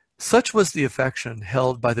 Such was the affection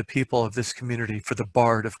held by the people of this community for the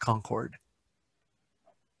Bard of Concord.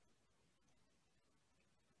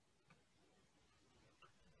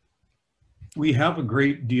 We have a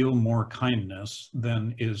great deal more kindness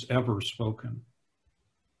than is ever spoken.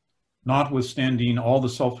 Notwithstanding all the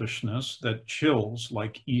selfishness that chills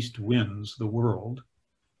like east winds the world,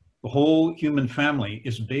 the whole human family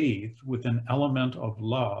is bathed with an element of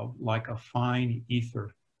love like a fine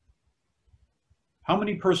ether. How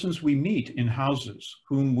many persons we meet in houses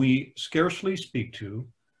whom we scarcely speak to,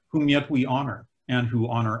 whom yet we honor and who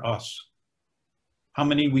honor us. How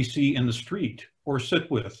many we see in the street or sit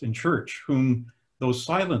with in church, whom, though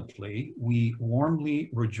silently, we warmly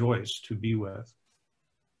rejoice to be with.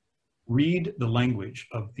 Read the language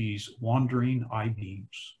of these wandering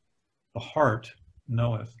eye-beams. The heart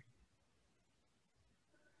knoweth.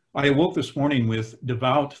 I awoke this morning with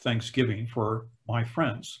devout thanksgiving for my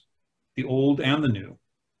friends, the old and the new.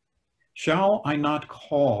 Shall I not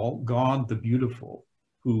call God the beautiful,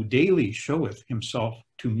 who daily showeth himself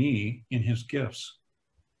to me in his gifts?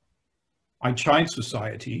 I chide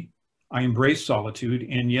society, I embrace solitude,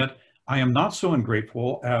 and yet I am not so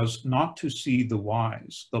ungrateful as not to see the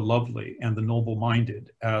wise, the lovely, and the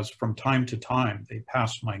noble-minded, as from time to time they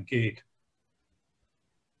pass my gate.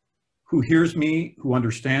 Who hears me, who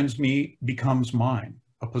understands me, becomes mine,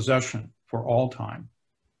 a possession for all time.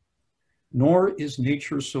 Nor is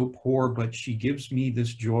nature so poor, but she gives me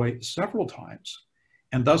this joy several times,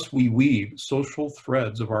 and thus we weave social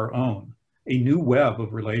threads of our own, a new web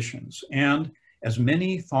of relations, and as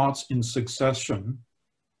many thoughts in succession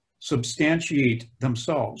substantiate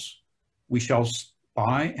themselves, we shall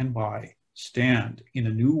by and by stand in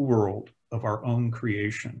a new world of our own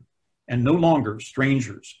creation, and no longer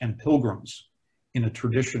strangers and pilgrims in a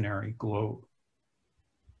traditionary globe.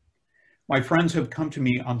 My friends have come to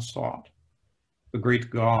me unsought. The great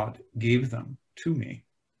God gave them to me.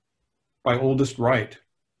 By oldest right,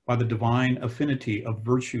 by the divine affinity of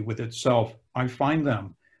virtue with itself, I find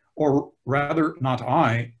them, or rather not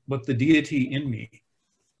I, but the deity in me,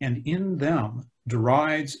 and in them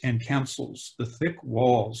derides and cancels the thick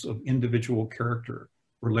walls of individual character,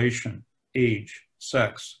 relation, age,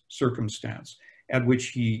 sex, circumstance, at which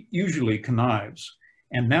he usually connives,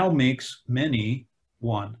 and now makes many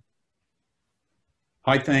one.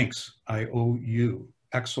 High thanks I owe you,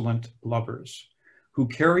 excellent lovers, who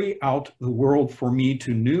carry out the world for me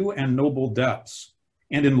to new and noble depths,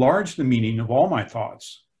 and enlarge the meaning of all my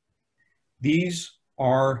thoughts. These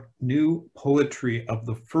are new poetry of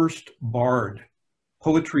the first bard,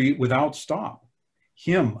 poetry without stop,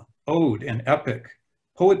 hymn, ode, and epic,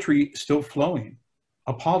 poetry still flowing,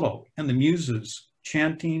 Apollo and the Muses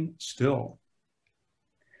chanting still.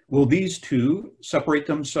 Will these two separate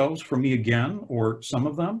themselves from me again, or some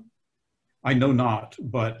of them? I know not,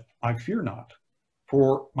 but I fear not,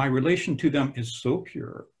 for my relation to them is so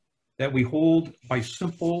pure that we hold by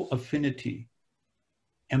simple affinity.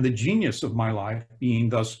 And the genius of my life being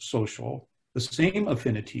thus social, the same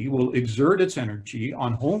affinity will exert its energy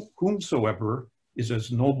on whomsoever is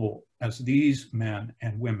as noble as these men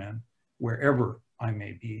and women, wherever I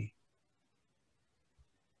may be.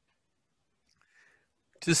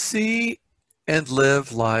 To see and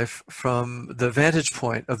live life from the vantage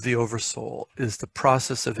point of the Oversoul is the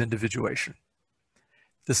process of individuation,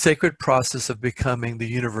 the sacred process of becoming the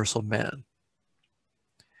universal man.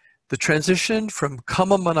 The transition from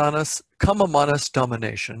Kamamanas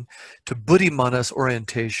domination to Buddhimanas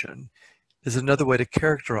orientation is another way to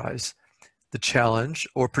characterize the challenge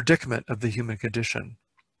or predicament of the human condition.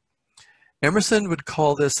 Emerson would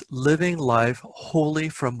call this living life wholly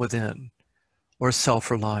from within, or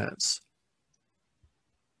self-reliance.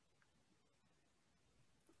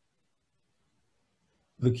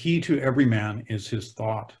 The key to every man is his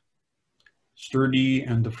thought. Sturdy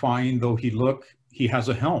and defying though he look, he has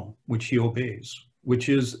a helm which he obeys, which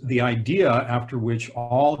is the idea after which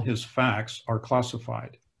all his facts are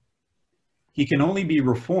classified. He can only be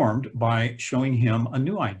reformed by showing him a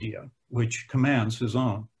new idea, which commands his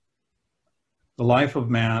own. The life of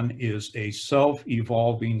man is a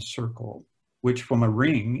self-evolving circle, which from a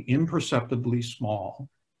ring imperceptibly small,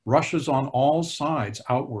 rushes on all sides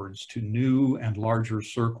outwards to new and larger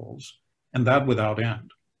circles, and that without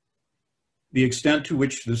end. The extent to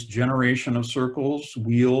which this generation of circles,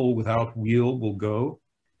 wheel without wheel, will go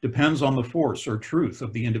depends on the force or truth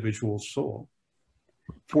of the individual soul.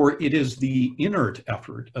 For it is the inert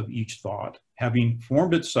effort of each thought, having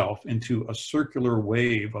formed itself into a circular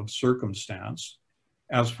wave of circumstance,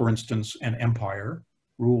 as for instance, an empire,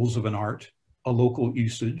 rules of an art, a local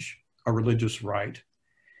usage, a religious rite,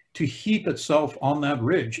 to heap itself on that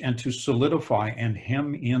ridge and to solidify and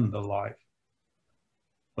hem in the life.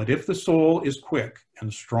 But if the soul is quick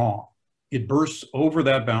and strong, it bursts over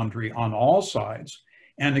that boundary on all sides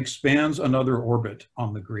and expands another orbit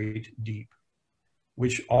on the great deep,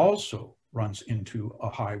 which also runs into a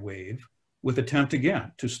high wave with attempt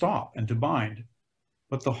again to stop and to bind.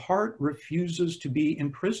 But the heart refuses to be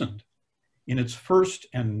imprisoned. In its first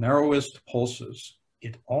and narrowest pulses,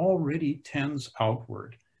 it already tends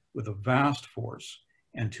outward with a vast force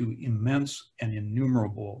and to immense and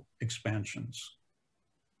innumerable expansions.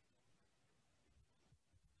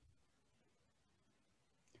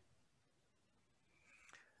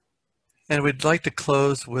 And we'd like to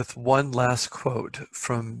close with one last quote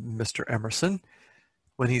from Mr. Emerson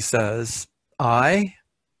when he says, "I,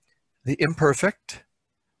 the imperfect,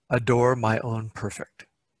 adore my own perfect."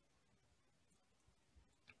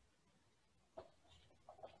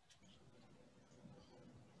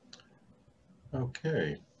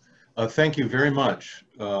 Okay. Thank you very much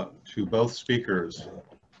to both speakers.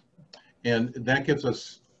 And that gives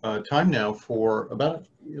us time now for about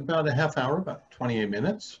a half hour, about 28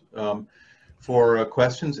 minutes, for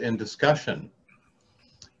questions and discussion.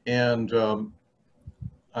 And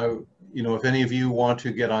if any of you want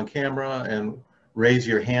to get on camera and raise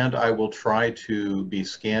your hand, I will try to be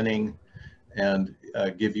scanning and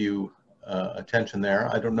give you attention there.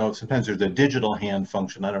 I don't know if sometimes there's a digital hand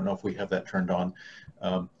function. I don't know if we have that turned on.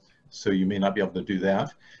 So you may not be able to do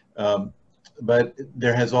that. But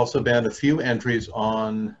there has also been a few entries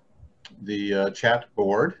on the chat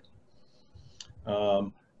board.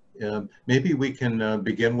 Maybe we can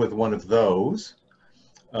begin with one of those.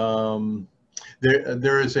 There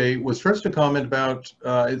was first a comment about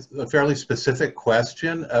a fairly specific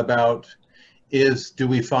question about do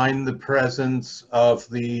we find the presence of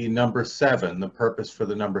the number 7, the purpose for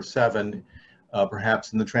the number 7,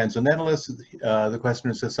 perhaps in the Transcendentalists? The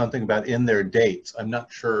questioner says something about in their dates. I'm not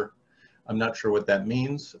sure what that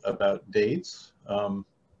means about dates. I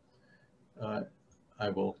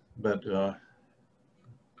will, but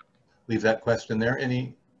leave that question there.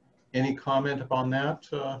 Any comment upon that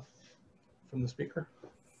from the speaker?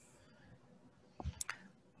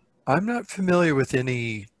 I'm not familiar with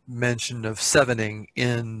any mention of sevening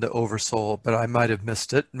in the Oversoul, but I might have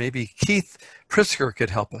missed it. Maybe Keith Prisker could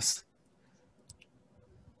help us.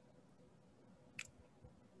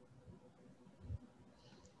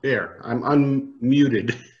 There, I'm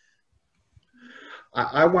unmuted.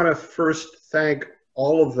 I want to first thank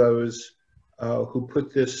all of those who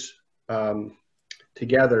put this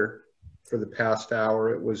together for the past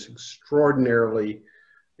hour. It was extraordinarily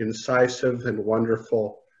incisive and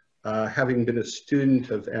wonderful, having been a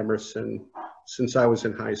student of Emerson since I was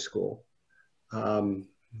in high school,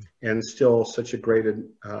 and still such a great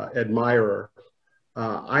admirer.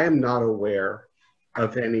 I am not aware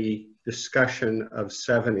of any discussion of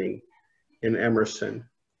sevening in Emerson.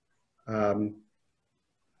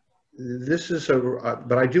 This is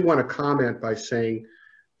but I do want to comment by saying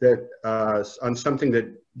that on something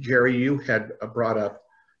that Jerry, you had brought up,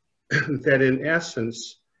 that in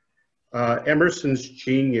essence, Emerson's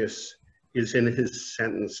genius is in his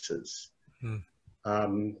sentences.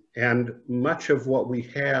 And much of what we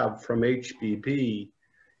have from HBB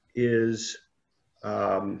is,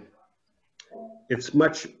 it's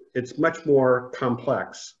much more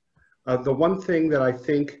complex. The one thing that I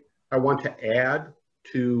think I want to add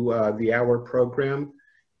to the hour program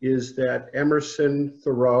is that Emerson,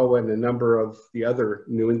 Thoreau, and a number of the other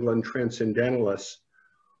New England transcendentalists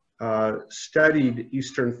studied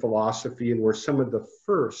Eastern philosophy and were some of the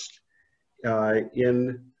first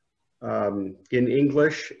in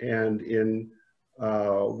English and in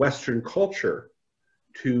Western culture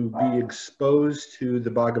to be exposed to the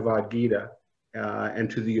Bhagavad Gita and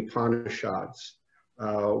to the Upanishads,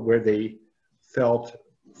 where they felt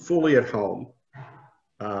fully at home.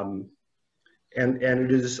 And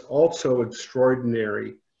it is also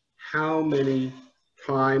extraordinary how many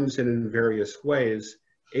times and in various ways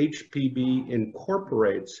HPB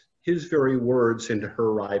incorporates his very words into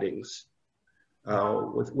her writings,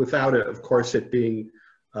 without it, of course, it being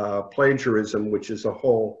plagiarism, which is a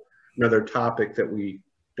whole another topic that we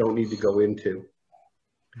don't need to go into.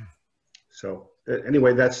 So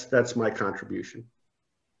anyway, that's my contribution.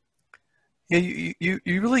 Yeah, you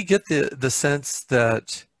really get the sense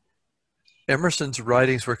that Emerson's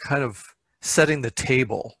writings were kind of setting the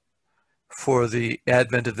table for the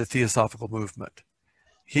advent of the Theosophical movement.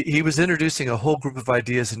 He was introducing a whole group of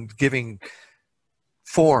ideas and giving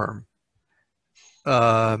form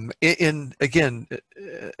again,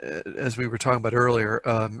 as we were talking about earlier,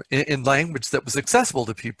 in language that was accessible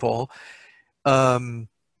to people,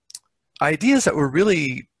 ideas that were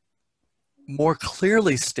really more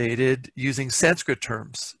clearly stated using Sanskrit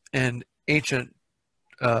terms and ancient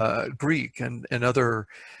Greek and other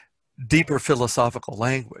deeper philosophical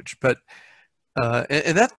language. But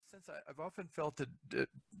in that sense, I've often felt that,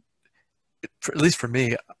 at least for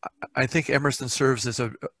me, I think Emerson serves as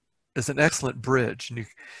an excellent bridge. And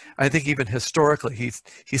I think even historically, he's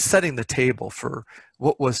setting the table for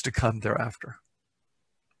what was to come thereafter.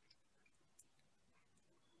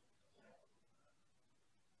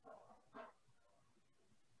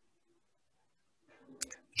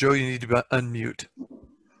 Joe, you need to unmute.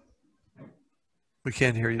 We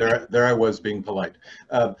can't hear you. There I was being polite.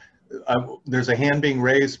 There's a hand being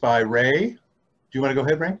raised by Ray. Do you want to go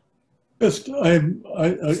ahead, Ray? Yes,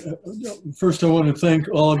 first I want to thank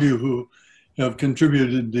all of you who have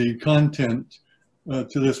contributed the content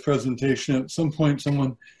to this presentation. At some point,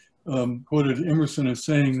 someone quoted Emerson as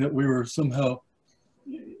saying that we were somehow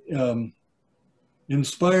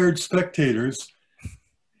inspired spectators,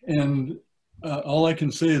 and all I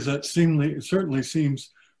can say is that certainly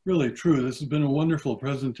seems really true. This has been a wonderful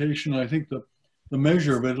presentation. I think the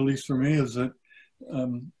measure of it, at least for me, is that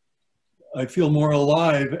I feel more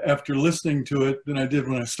alive after listening to it than I did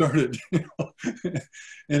when I started. And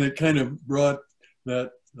it kind of brought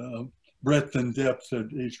that breadth and depth that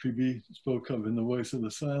HPB spoke of in The Voice of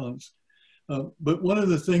the Silence. But one of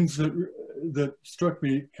the things that struck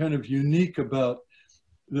me kind of unique about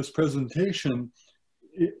this presentation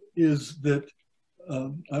is that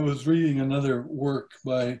I was reading another work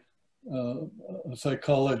by a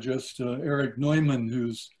psychologist, Erich Neumann,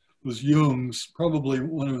 who was Jung's, probably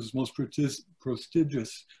one of his most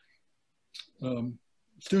prestigious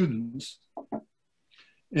students.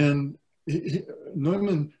 And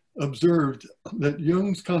Neumann observed that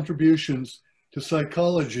Jung's contributions to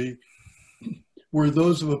psychology were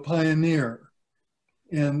those of a pioneer.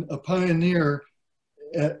 And a pioneer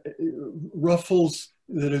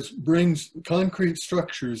brings concrete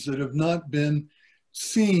structures that have not been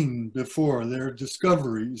seen before. They're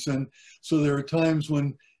discoveries. And so there are times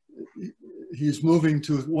when he's moving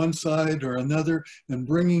to one side or another and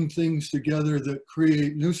bringing things together that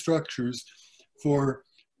create new structures for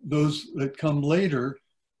those that come later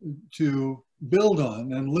to build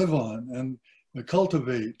on and live on and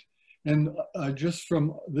cultivate. And just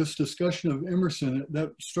from this discussion of Emerson,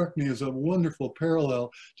 that struck me as a wonderful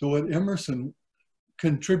parallel to what Emerson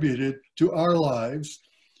contributed to our lives.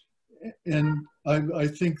 And I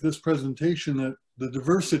think this presentation, the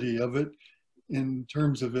diversity of it in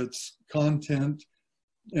terms of its content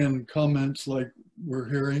and comments like we're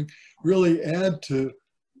hearing, really add to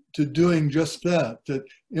doing just that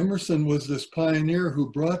Emerson was this pioneer who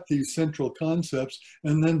brought these central concepts,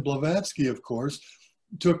 and then Blavatsky, of course,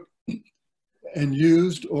 took and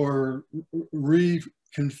used or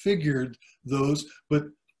reconfigured those, but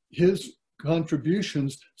his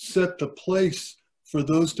contributions set the place for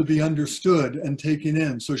those to be understood and taken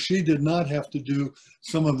in. So she did not have to do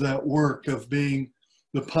some of that work of being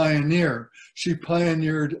the pioneer. She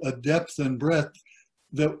pioneered a depth and breadth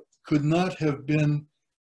that could not have been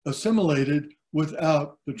assimilated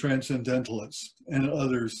without the transcendentalists and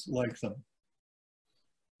others like them.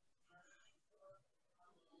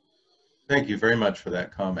 Thank you very much for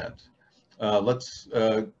that comment. Let's,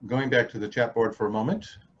 going back to the chat board for a moment.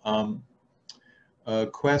 A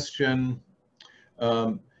question,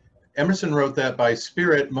 Emerson wrote that by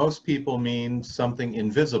spirit, most people mean something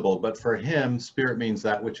invisible, but for him, spirit means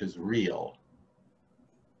that which is real.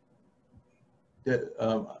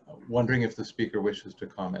 Wondering if the speaker wishes to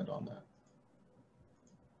comment on that.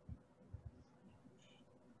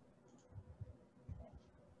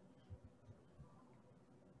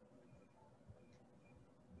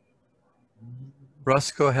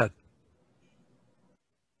 Russ, go ahead.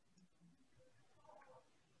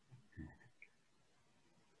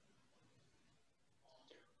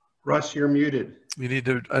 Russ, you're muted. You need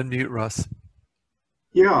to unmute Russ.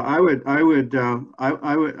 Yeah, I would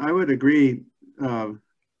agree. I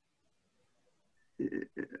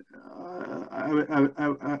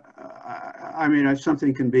mean, if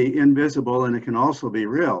something can be invisible and it can also be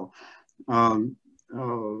real.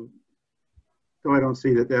 So I don't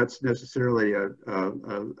see that that's necessarily a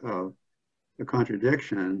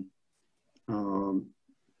contradiction.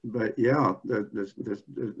 But yeah,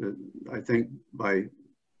 I think by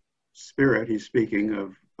spirit, he's speaking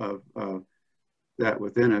of that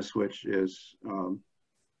within us, which is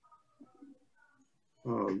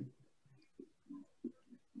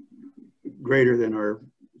greater than our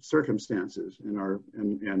circumstances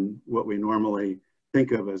and what we normally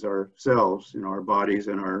think of as ourselves, our bodies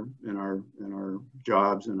and our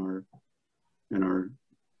jobs and our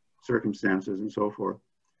circumstances and so forth.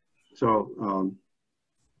 So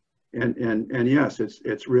and yes,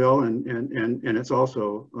 it's real and it's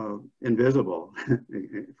also invisible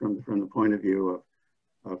from the point of view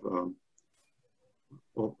of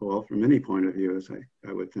well, from any point of view, as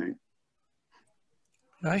I would think.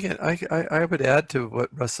 I would add to what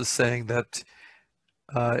Russ is saying that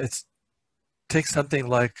it takes something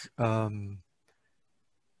like the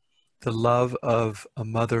love of a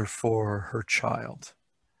mother for her child.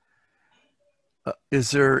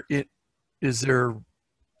 Is there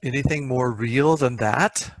anything more real than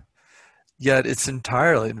that? Yet it's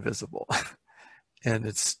entirely invisible and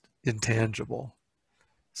it's intangible.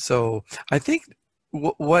 So I think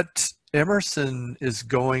what Emerson is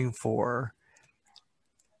going for,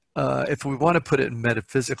 if we want to put it in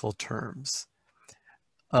metaphysical terms,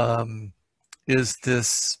 is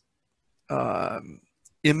this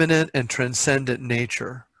immanent and transcendent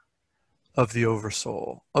nature of the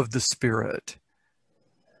Oversoul, of the spirit.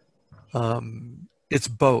 It's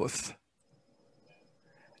both.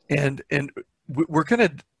 And we're going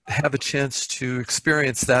to have a chance to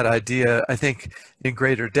experience that idea, I think, in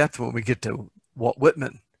greater depth when we get to Walt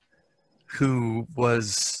Whitman, who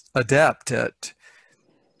was adept at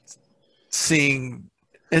seeing,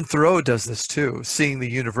 and Thoreau does this too, seeing the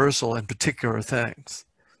universal in particular things.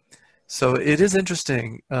 So it is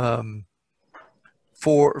interesting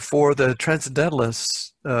for the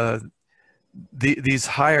transcendentalists. These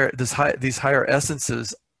higher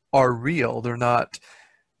essences are real. They're not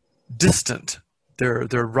distant. They're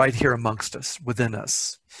right here amongst us, within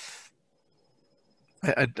us.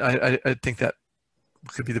 I think that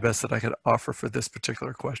could be the best that I could offer for this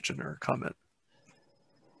particular question or comment.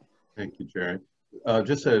 Thank you, Jerry.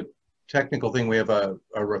 Just a technical thing. We have a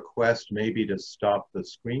request maybe to stop the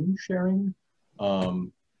screen sharing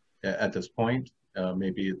at this point.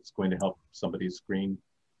 Maybe it's going to help somebody's screen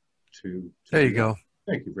to there you go.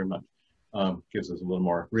 Thank you very much. Gives us a little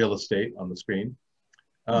more real estate on the screen.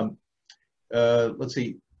 Let's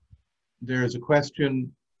see. There's a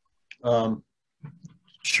question.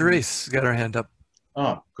 Charisse got her hand up.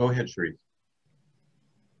 Go ahead, Charisse.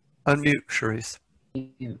 Unmute, Charisse.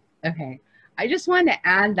 Okay. I just wanted to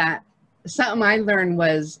add that something I learned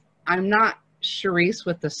was I'm not Charisse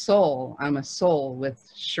with the soul. I'm a soul with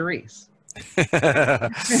Charisse.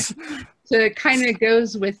 So it kind of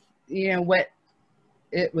goes with, what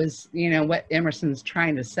it was, what Emerson's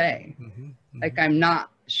trying to say. Mm-hmm, mm-hmm. Like I'm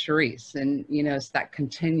not Charisse, and it's that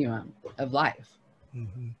continuum of life.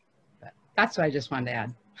 Mm-hmm. But that's what I just wanted to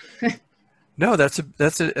add. No, that's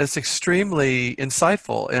extremely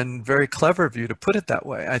insightful and very clever of you to put it that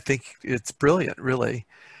way. I think it's brilliant, really.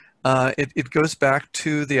 It goes back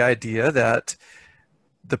to the idea that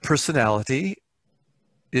the personality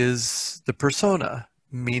is the persona,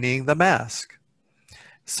 meaning the mask.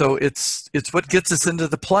 So it's what gets us into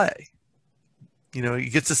the play. You know,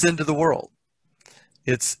 it gets us into the world.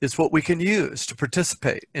 It's what we can use to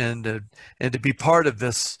participate and to be part of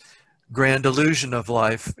this grand illusion of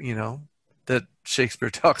life, you know, that Shakespeare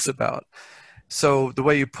talks about. So the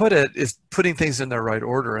way you put it is putting things in their right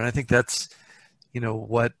order. And I think that's, you know,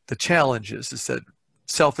 what the challenge is that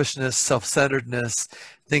selfishness, self-centeredness,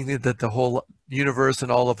 thinking that the whole universe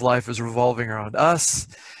and all of life is revolving around us,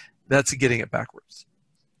 that's getting it backwards.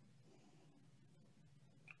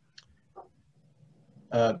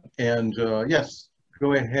 Yes,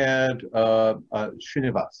 go ahead,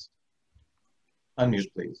 Srinivas.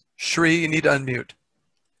 Unmute, please. Shri, you need to unmute.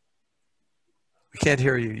 We can't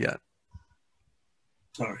hear you yet.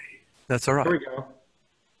 Sorry. That's all right. Here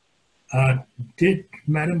we go. Did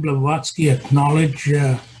Madame Blavatsky acknowledge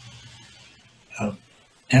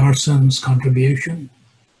Emerson's contribution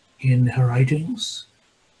in her writings?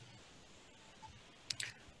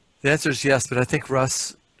 The answer is yes, but I think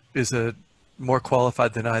Russ is more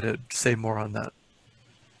qualified than I to say more on that.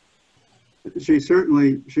 She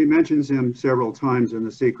mentions him several times in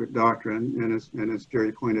The Secret Doctrine, and as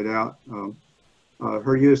Jerry pointed out,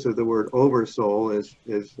 her use of the word oversoul is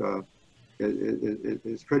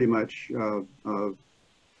pretty much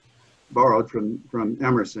borrowed from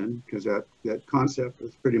Emerson, because that concept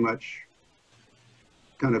was pretty much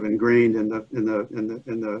kind of ingrained in the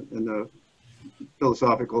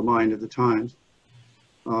philosophical mind of the times.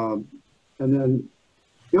 And then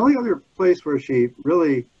the only other place where she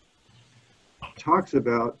really talks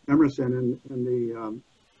about Emerson and the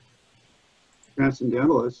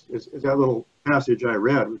Transcendentalists is that little passage I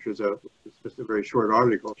read, which was just a very short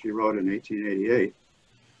article she wrote in 1888.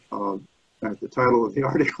 The title of the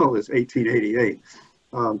article is 1888.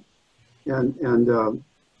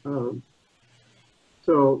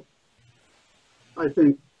 So I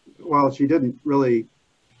think while she didn't really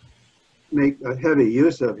make a heavy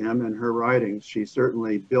use of him in her writings, she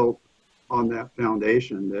certainly built on that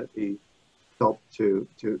foundation that he helped to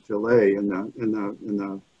lay in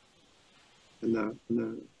the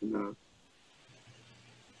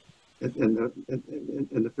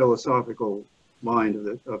philosophical mind of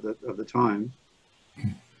the time.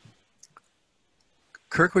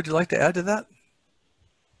 Kirk, would you like to add to that?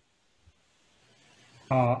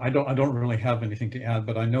 I don't really have anything to add,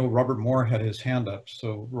 but I know Robert Moore had his hand up.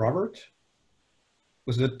 So Robert,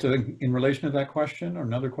 was it in relation to that question or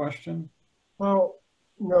another question? Well,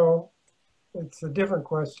 no, it's a different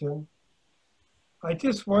question. I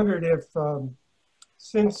just wondered if,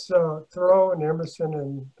 since Thoreau and Emerson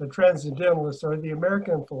and the Transcendentalists are the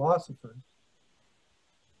American philosophers,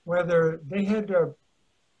 whether they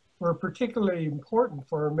were particularly important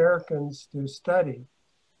for Americans to study,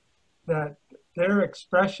 that their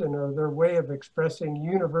expression or their way of expressing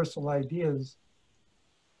universal ideas,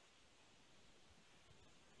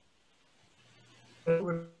 it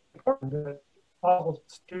was important that all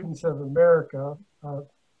students of America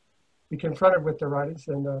be confronted with their writings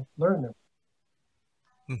and learn them.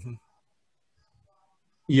 Mm-hmm.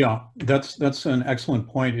 Yeah, that's an excellent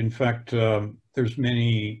point. In fact, there's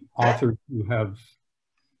many authors who have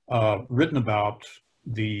written about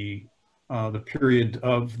the period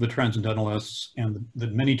of the Transcendentalists and the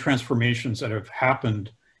many transformations that have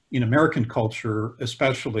happened in American culture,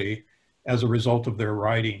 especially as a result of their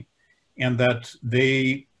writing, and that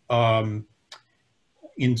they,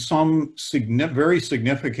 in some very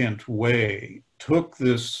significant way, took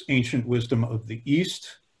this ancient wisdom of the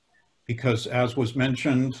East, because as was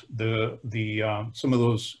mentioned, some of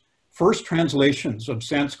those first translations of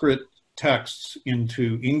Sanskrit texts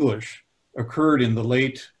into English occurred in the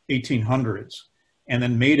late 1800s, and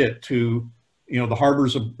then made it to, the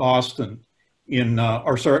harbors of Boston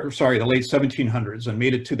the late 1700s, and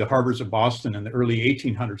made it to the harbors of Boston in the early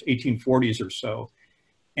 1800s, 1840s or so,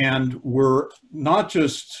 and were not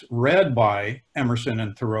just read by Emerson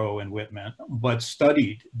and Thoreau and Whitman, but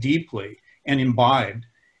studied deeply and imbibed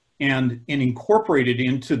and incorporated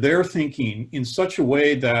into their thinking in such a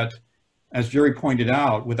way that, as Jerry pointed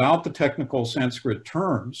out, without the technical Sanskrit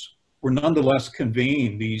terms, were nonetheless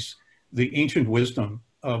conveying the ancient wisdom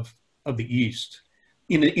of the East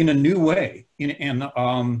in a new way, and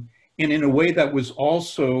in a way that was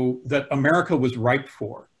also that America was ripe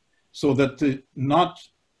for, so that not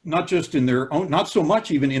just in their own, not so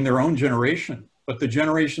much even in their own generation, but the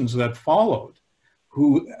generations that followed,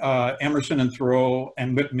 who Emerson and Thoreau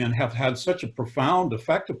and Whitman have had such a profound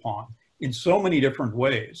effect upon in so many different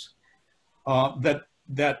ways,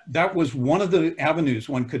 that was one of the avenues,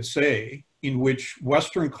 one could say, in which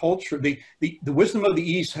Western culture, the wisdom of the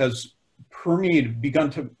East has begun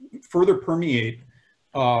to further permeate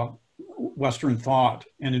Western thought.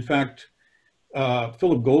 And in fact,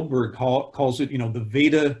 Philip Goldberg calls it,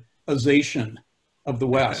 the Vedaization of the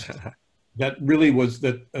West. That really was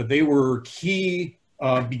that they were key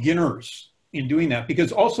beginners in doing that.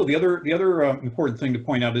 Because also the other important thing to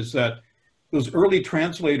point out is that those early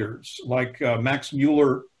translators like Max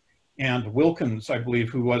Mueller and Wilkins, I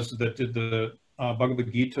believe, that did the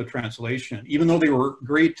Bhagavad Gita translation, even though they were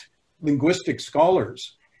great linguistic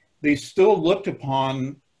scholars, they still looked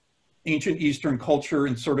upon ancient Eastern culture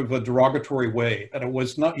in sort of a derogatory way, that it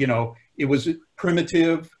was not, it was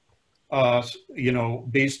primitive,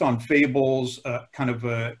 based on fables, kind of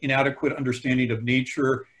inadequate understanding of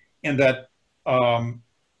nature, and that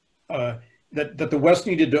that the West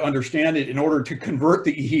needed to understand it in order to convert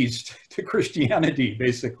the East to Christianity,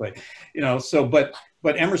 basically.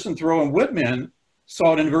 But Emerson, Thoreau, and Whitman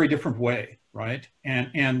saw it in a very different way, right?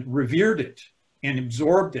 And revered it and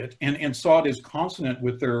absorbed it and saw it as consonant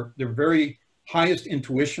with their very highest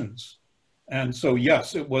intuitions. And so,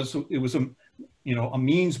 yes, it was a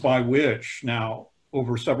means by which now,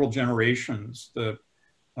 over several generations, the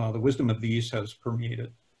wisdom of the East has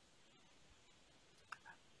permeated.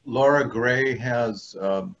 Laura Gray has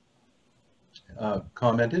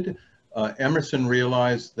commented, Emerson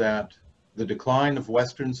realized that the decline of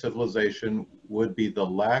Western civilization would be the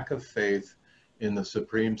lack of faith in the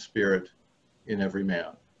Supreme Spirit in every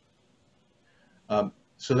man.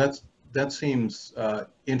 So that seems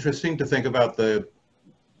interesting to think about the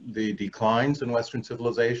declines in Western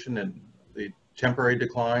civilization and the temporary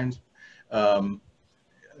declines. What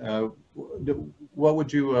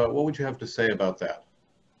would you have to say about that?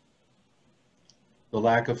 The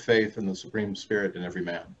lack of faith in the Supreme Spirit in every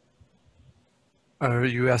man. Are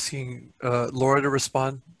you asking Laura to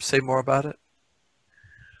respond, say more about it?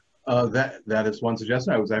 That is one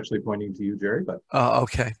suggestion. I was actually pointing to you, Jerry, but.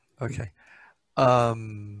 Okay.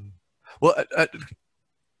 Well,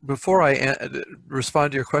 before I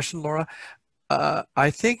respond to your question, Laura, I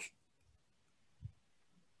think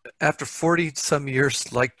after 40 some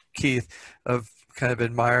years, like Keith, of kind of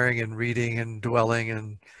admiring and reading and dwelling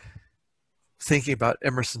and thinking about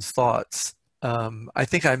Emerson's thoughts, I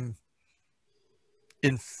think I'm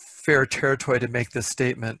in fair territory to make this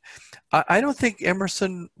statement. I don't think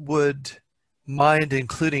Emerson would mind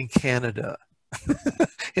including Canada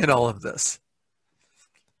in all of this.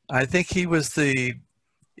 I think he was the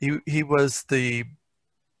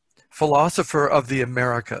philosopher of the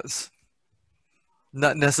Americas,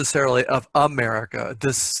 not necessarily of America,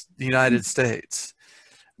 the United States.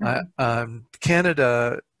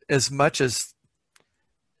 Canada, as much as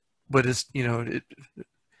what is, in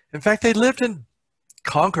fact, they lived in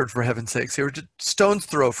Concord, for heaven's sakes. They were just stone's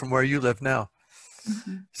throw from where you live now.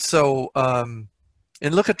 So, and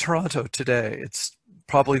look at Toronto today. It's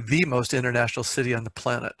probably the most international city on the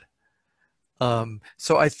planet.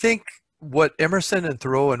 So I think what Emerson and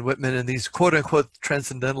Thoreau and Whitman and these quote unquote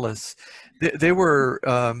transcendentalists, they were,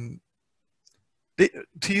 to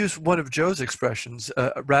use one of Joe's expressions,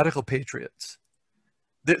 radical patriots.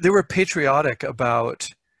 They were patriotic about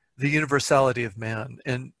the universality of man.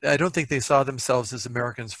 And I don't think they saw themselves as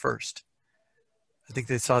Americans first. I think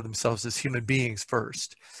they saw themselves as human beings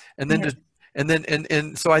first. And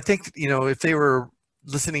then, so I think, if they were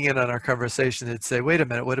listening in on our conversation, they'd say, wait a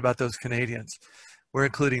minute, what about those Canadians? We're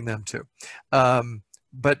including them too.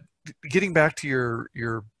 But getting back to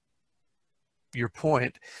your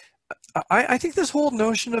point, I think this whole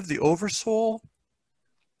notion of the Oversoul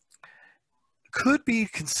could be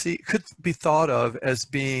thought of as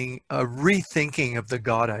being a rethinking of the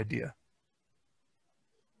God idea.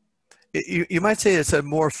 You might say it's a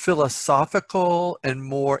more philosophical and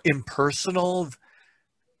more impersonal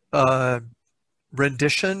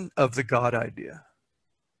rendition of the God idea.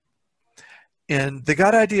 And the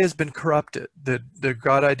God idea has been corrupted. The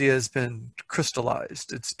God idea has been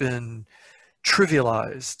crystallized. It's been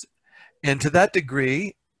trivialized. And to that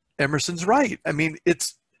degree, Emerson's right. I mean,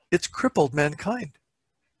 it's crippled mankind,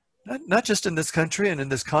 not just in this country and in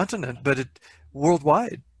this continent, but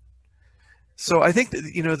worldwide. So I think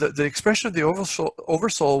that, the expression of the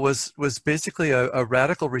Oversoul was basically a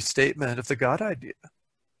radical restatement of the God idea.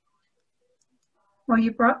 Well,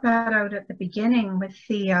 you brought that out at the beginning with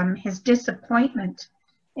his disappointment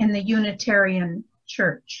in the Unitarian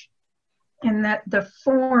Church, and that the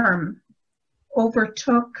form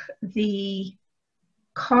overtook the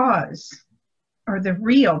cause, or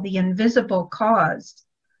the invisible cause.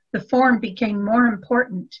 The form became more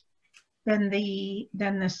important than the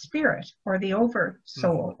spirit, or the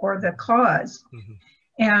Oversoul, or the cause.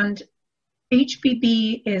 And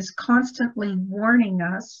HBB is constantly warning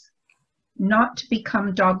us not to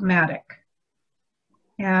become dogmatic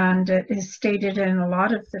and it is stated in a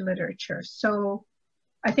lot of the literature. So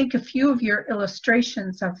I think a few of your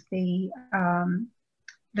illustrations of the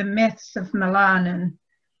myths of Milan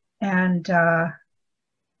and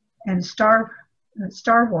Star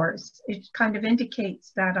Wars, it kind of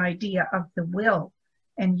indicates that idea of the will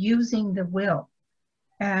and using the will.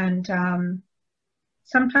 And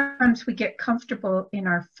sometimes we get comfortable in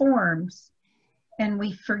our forms and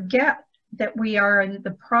we forget that we are in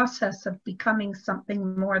the process of becoming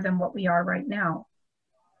something more than what we are right now.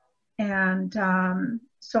 And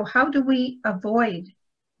so how do we avoid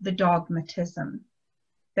the dogmatism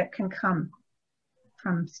that can come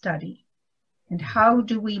from study? And how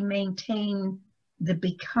do we maintain the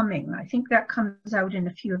becoming? I think that comes out in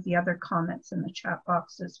a few of the other comments in the chat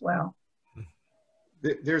box as well.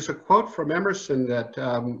 There's a quote from Emerson that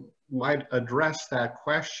might address that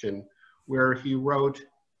question, where he wrote,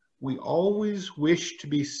 "We always wish to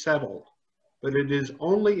be settled, but it is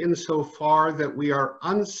only insofar that we are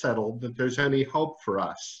unsettled that there's any hope for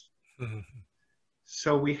us."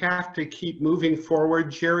 So we have to keep moving forward.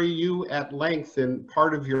 Jerry, you at length in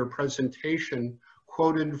part of your presentation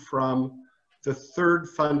quoted from the third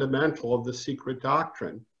fundamental of the secret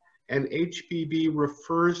doctrine. And HBB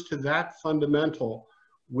refers to that fundamental,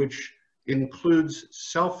 which includes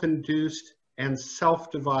self-induced and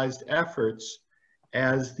self-devised efforts,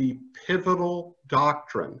 as the pivotal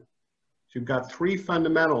doctrine. So you've got three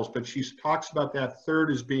fundamentals, but she talks about that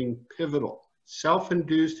third as being pivotal: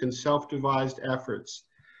 self-induced and self-devised efforts.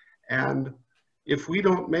 And if we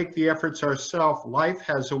don't make the efforts ourselves, life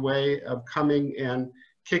has a way of coming and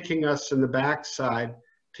kicking us in the backside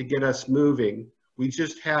to get us moving. We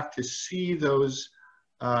just have to see those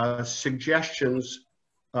suggestions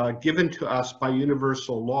given to us by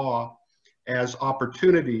universal law as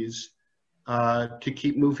opportunities to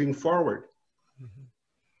keep moving forward.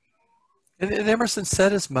 And Emerson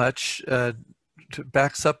said as much,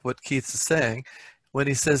 backs up what Keith is saying, when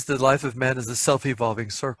he says the life of man is a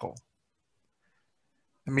self-evolving circle.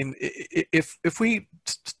 I mean, if we,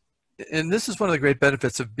 and this is one of the great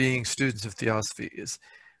benefits of being students of Theosophy, is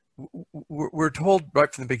we're told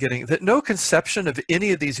right from the beginning that no conception of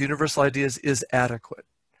any of these universal ideas is adequate.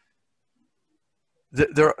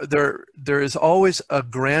 There is always a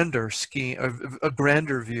grander scheme, a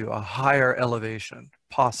grander view, a higher elevation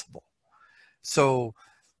possible. So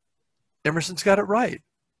Emerson's got it right.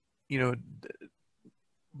 You know,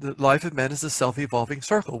 the life of man is a self-evolving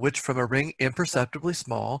circle, which from a ring imperceptibly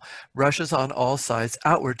small, rushes on all sides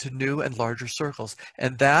outward to new and larger circles.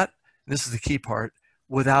 And that, this is the key part,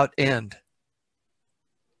 without end.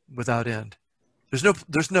 Without end.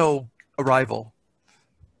 There's no arrival.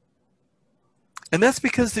 And that's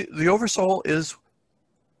because the Oversoul is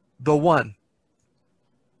the one.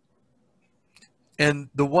 And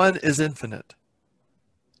the one is infinite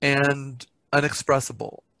and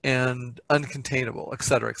unexpressible and uncontainable, et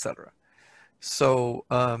cetera, et cetera. So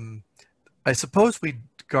I suppose we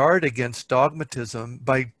guard against dogmatism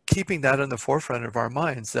by keeping that in the forefront of our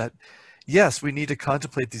minds, that yes, we need to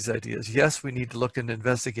contemplate these ideas. Yes, we need to look and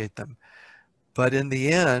investigate them. But in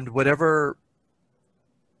the end, whatever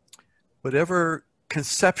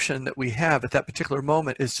conception that we have at that particular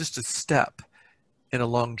moment is just a step in a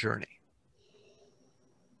long journey.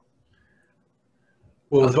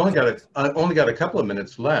 Well, we've only got a couple of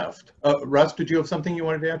minutes left. Russ, did you have something you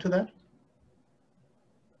wanted to add to that?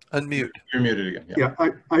 Unmute. You're muted again. Yeah,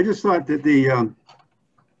 I just thought that the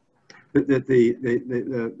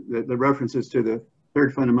references to the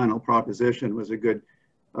third fundamental proposition was a good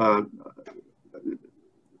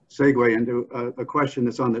segue into a question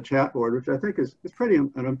that's on the chat board, which I think is a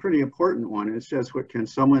pretty important one. It's just, what can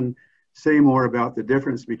someone say more about the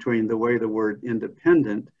difference between the way the word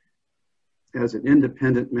independent as an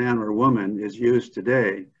independent man or woman is used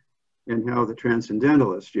today and how the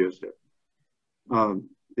transcendentalists used it?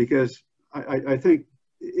 Because I think,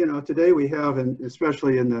 you know, today we have, and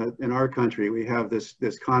especially in our country, we have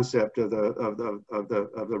this concept of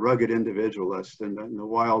the rugged individualist and the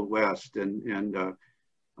Wild West and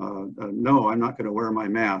no, I'm not going to wear my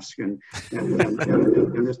mask and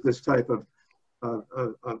this type of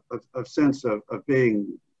sense of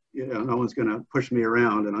being, you know, no one's going to push me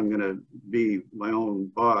around and I'm going to be my own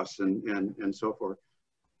boss and so forth,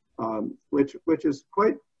 which is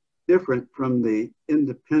quite different from the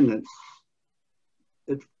independence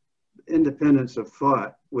of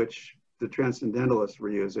thought, which the transcendentalists were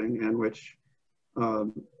using, and which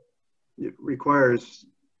it requires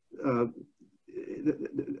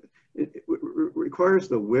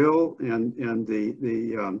the will and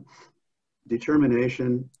the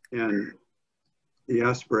determination and the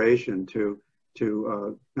aspiration to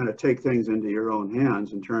kind of take things into your own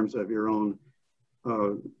hands in terms of your own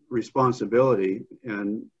responsibility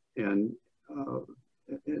and your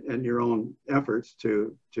own efforts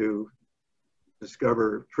to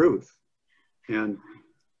discover truth. And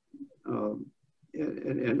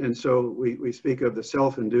so we speak of the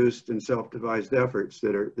self-induced and self-devised efforts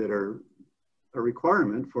that are a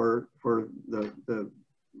requirement for the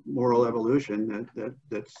moral evolution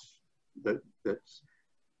that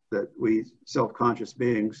we self-conscious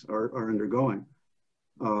beings are undergoing.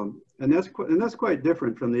 And that's quite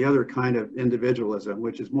different from the other kind of individualism,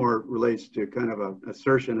 which is more relates to kind of an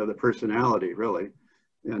assertion of the personality, really,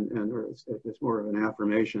 and it's more of an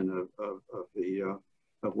affirmation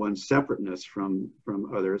of one's separateness from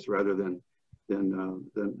others rather than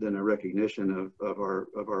a recognition of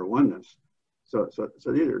our oneness. So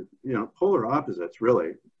these are, you know, polar opposites,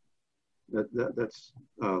 really. That's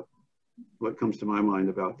what comes to my mind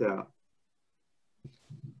about that.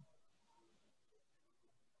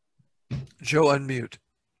 Joe, unmute.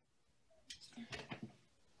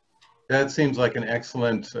 That seems like an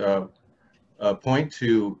excellent point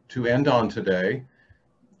to end on today.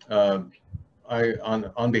 On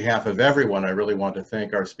behalf of everyone, I really want to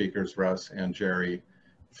thank our speakers, Russ and Jerry,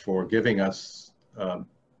 for giving us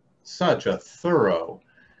such a thorough,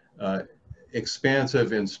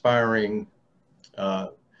 expansive, inspiring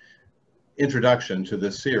introduction to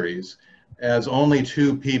this series, as only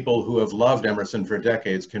two people who have loved Emerson for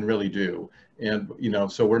decades can really do. And, you know,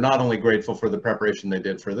 so we're not only grateful for the preparation they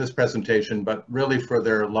did for this presentation, but really for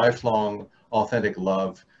their lifelong, authentic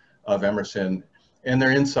love of Emerson and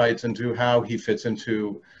their insights into how he fits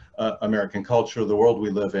into American culture, the world we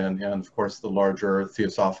live in, and of course the larger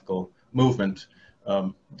Theosophical movement.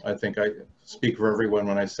 I think I speak for everyone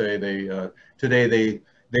when I say today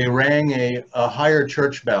they rang a higher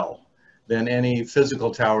church bell than any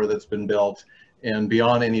physical tower that's been built and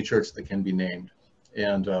beyond any church that can be named.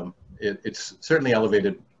 And it's certainly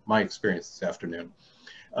elevated my experience this afternoon.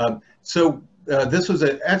 This was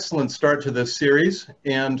an excellent start to this series,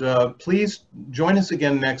 and please join us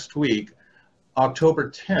again next week, October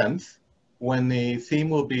 10th, when the theme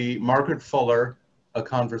will be Margaret Fuller, A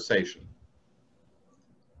Conversation.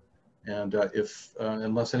 And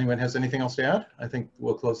unless anyone has anything else to add, I think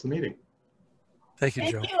we'll close the meeting. Thank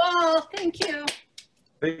you, Joe. Thank you all. Thank you.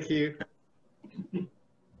 Thank you.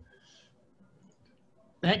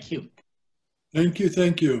 Thank you. Thank you,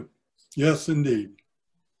 thank you. Yes, indeed.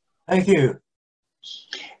 Thank you.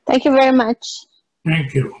 Thank you very much.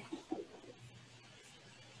 Thank you.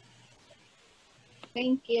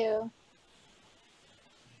 Thank you.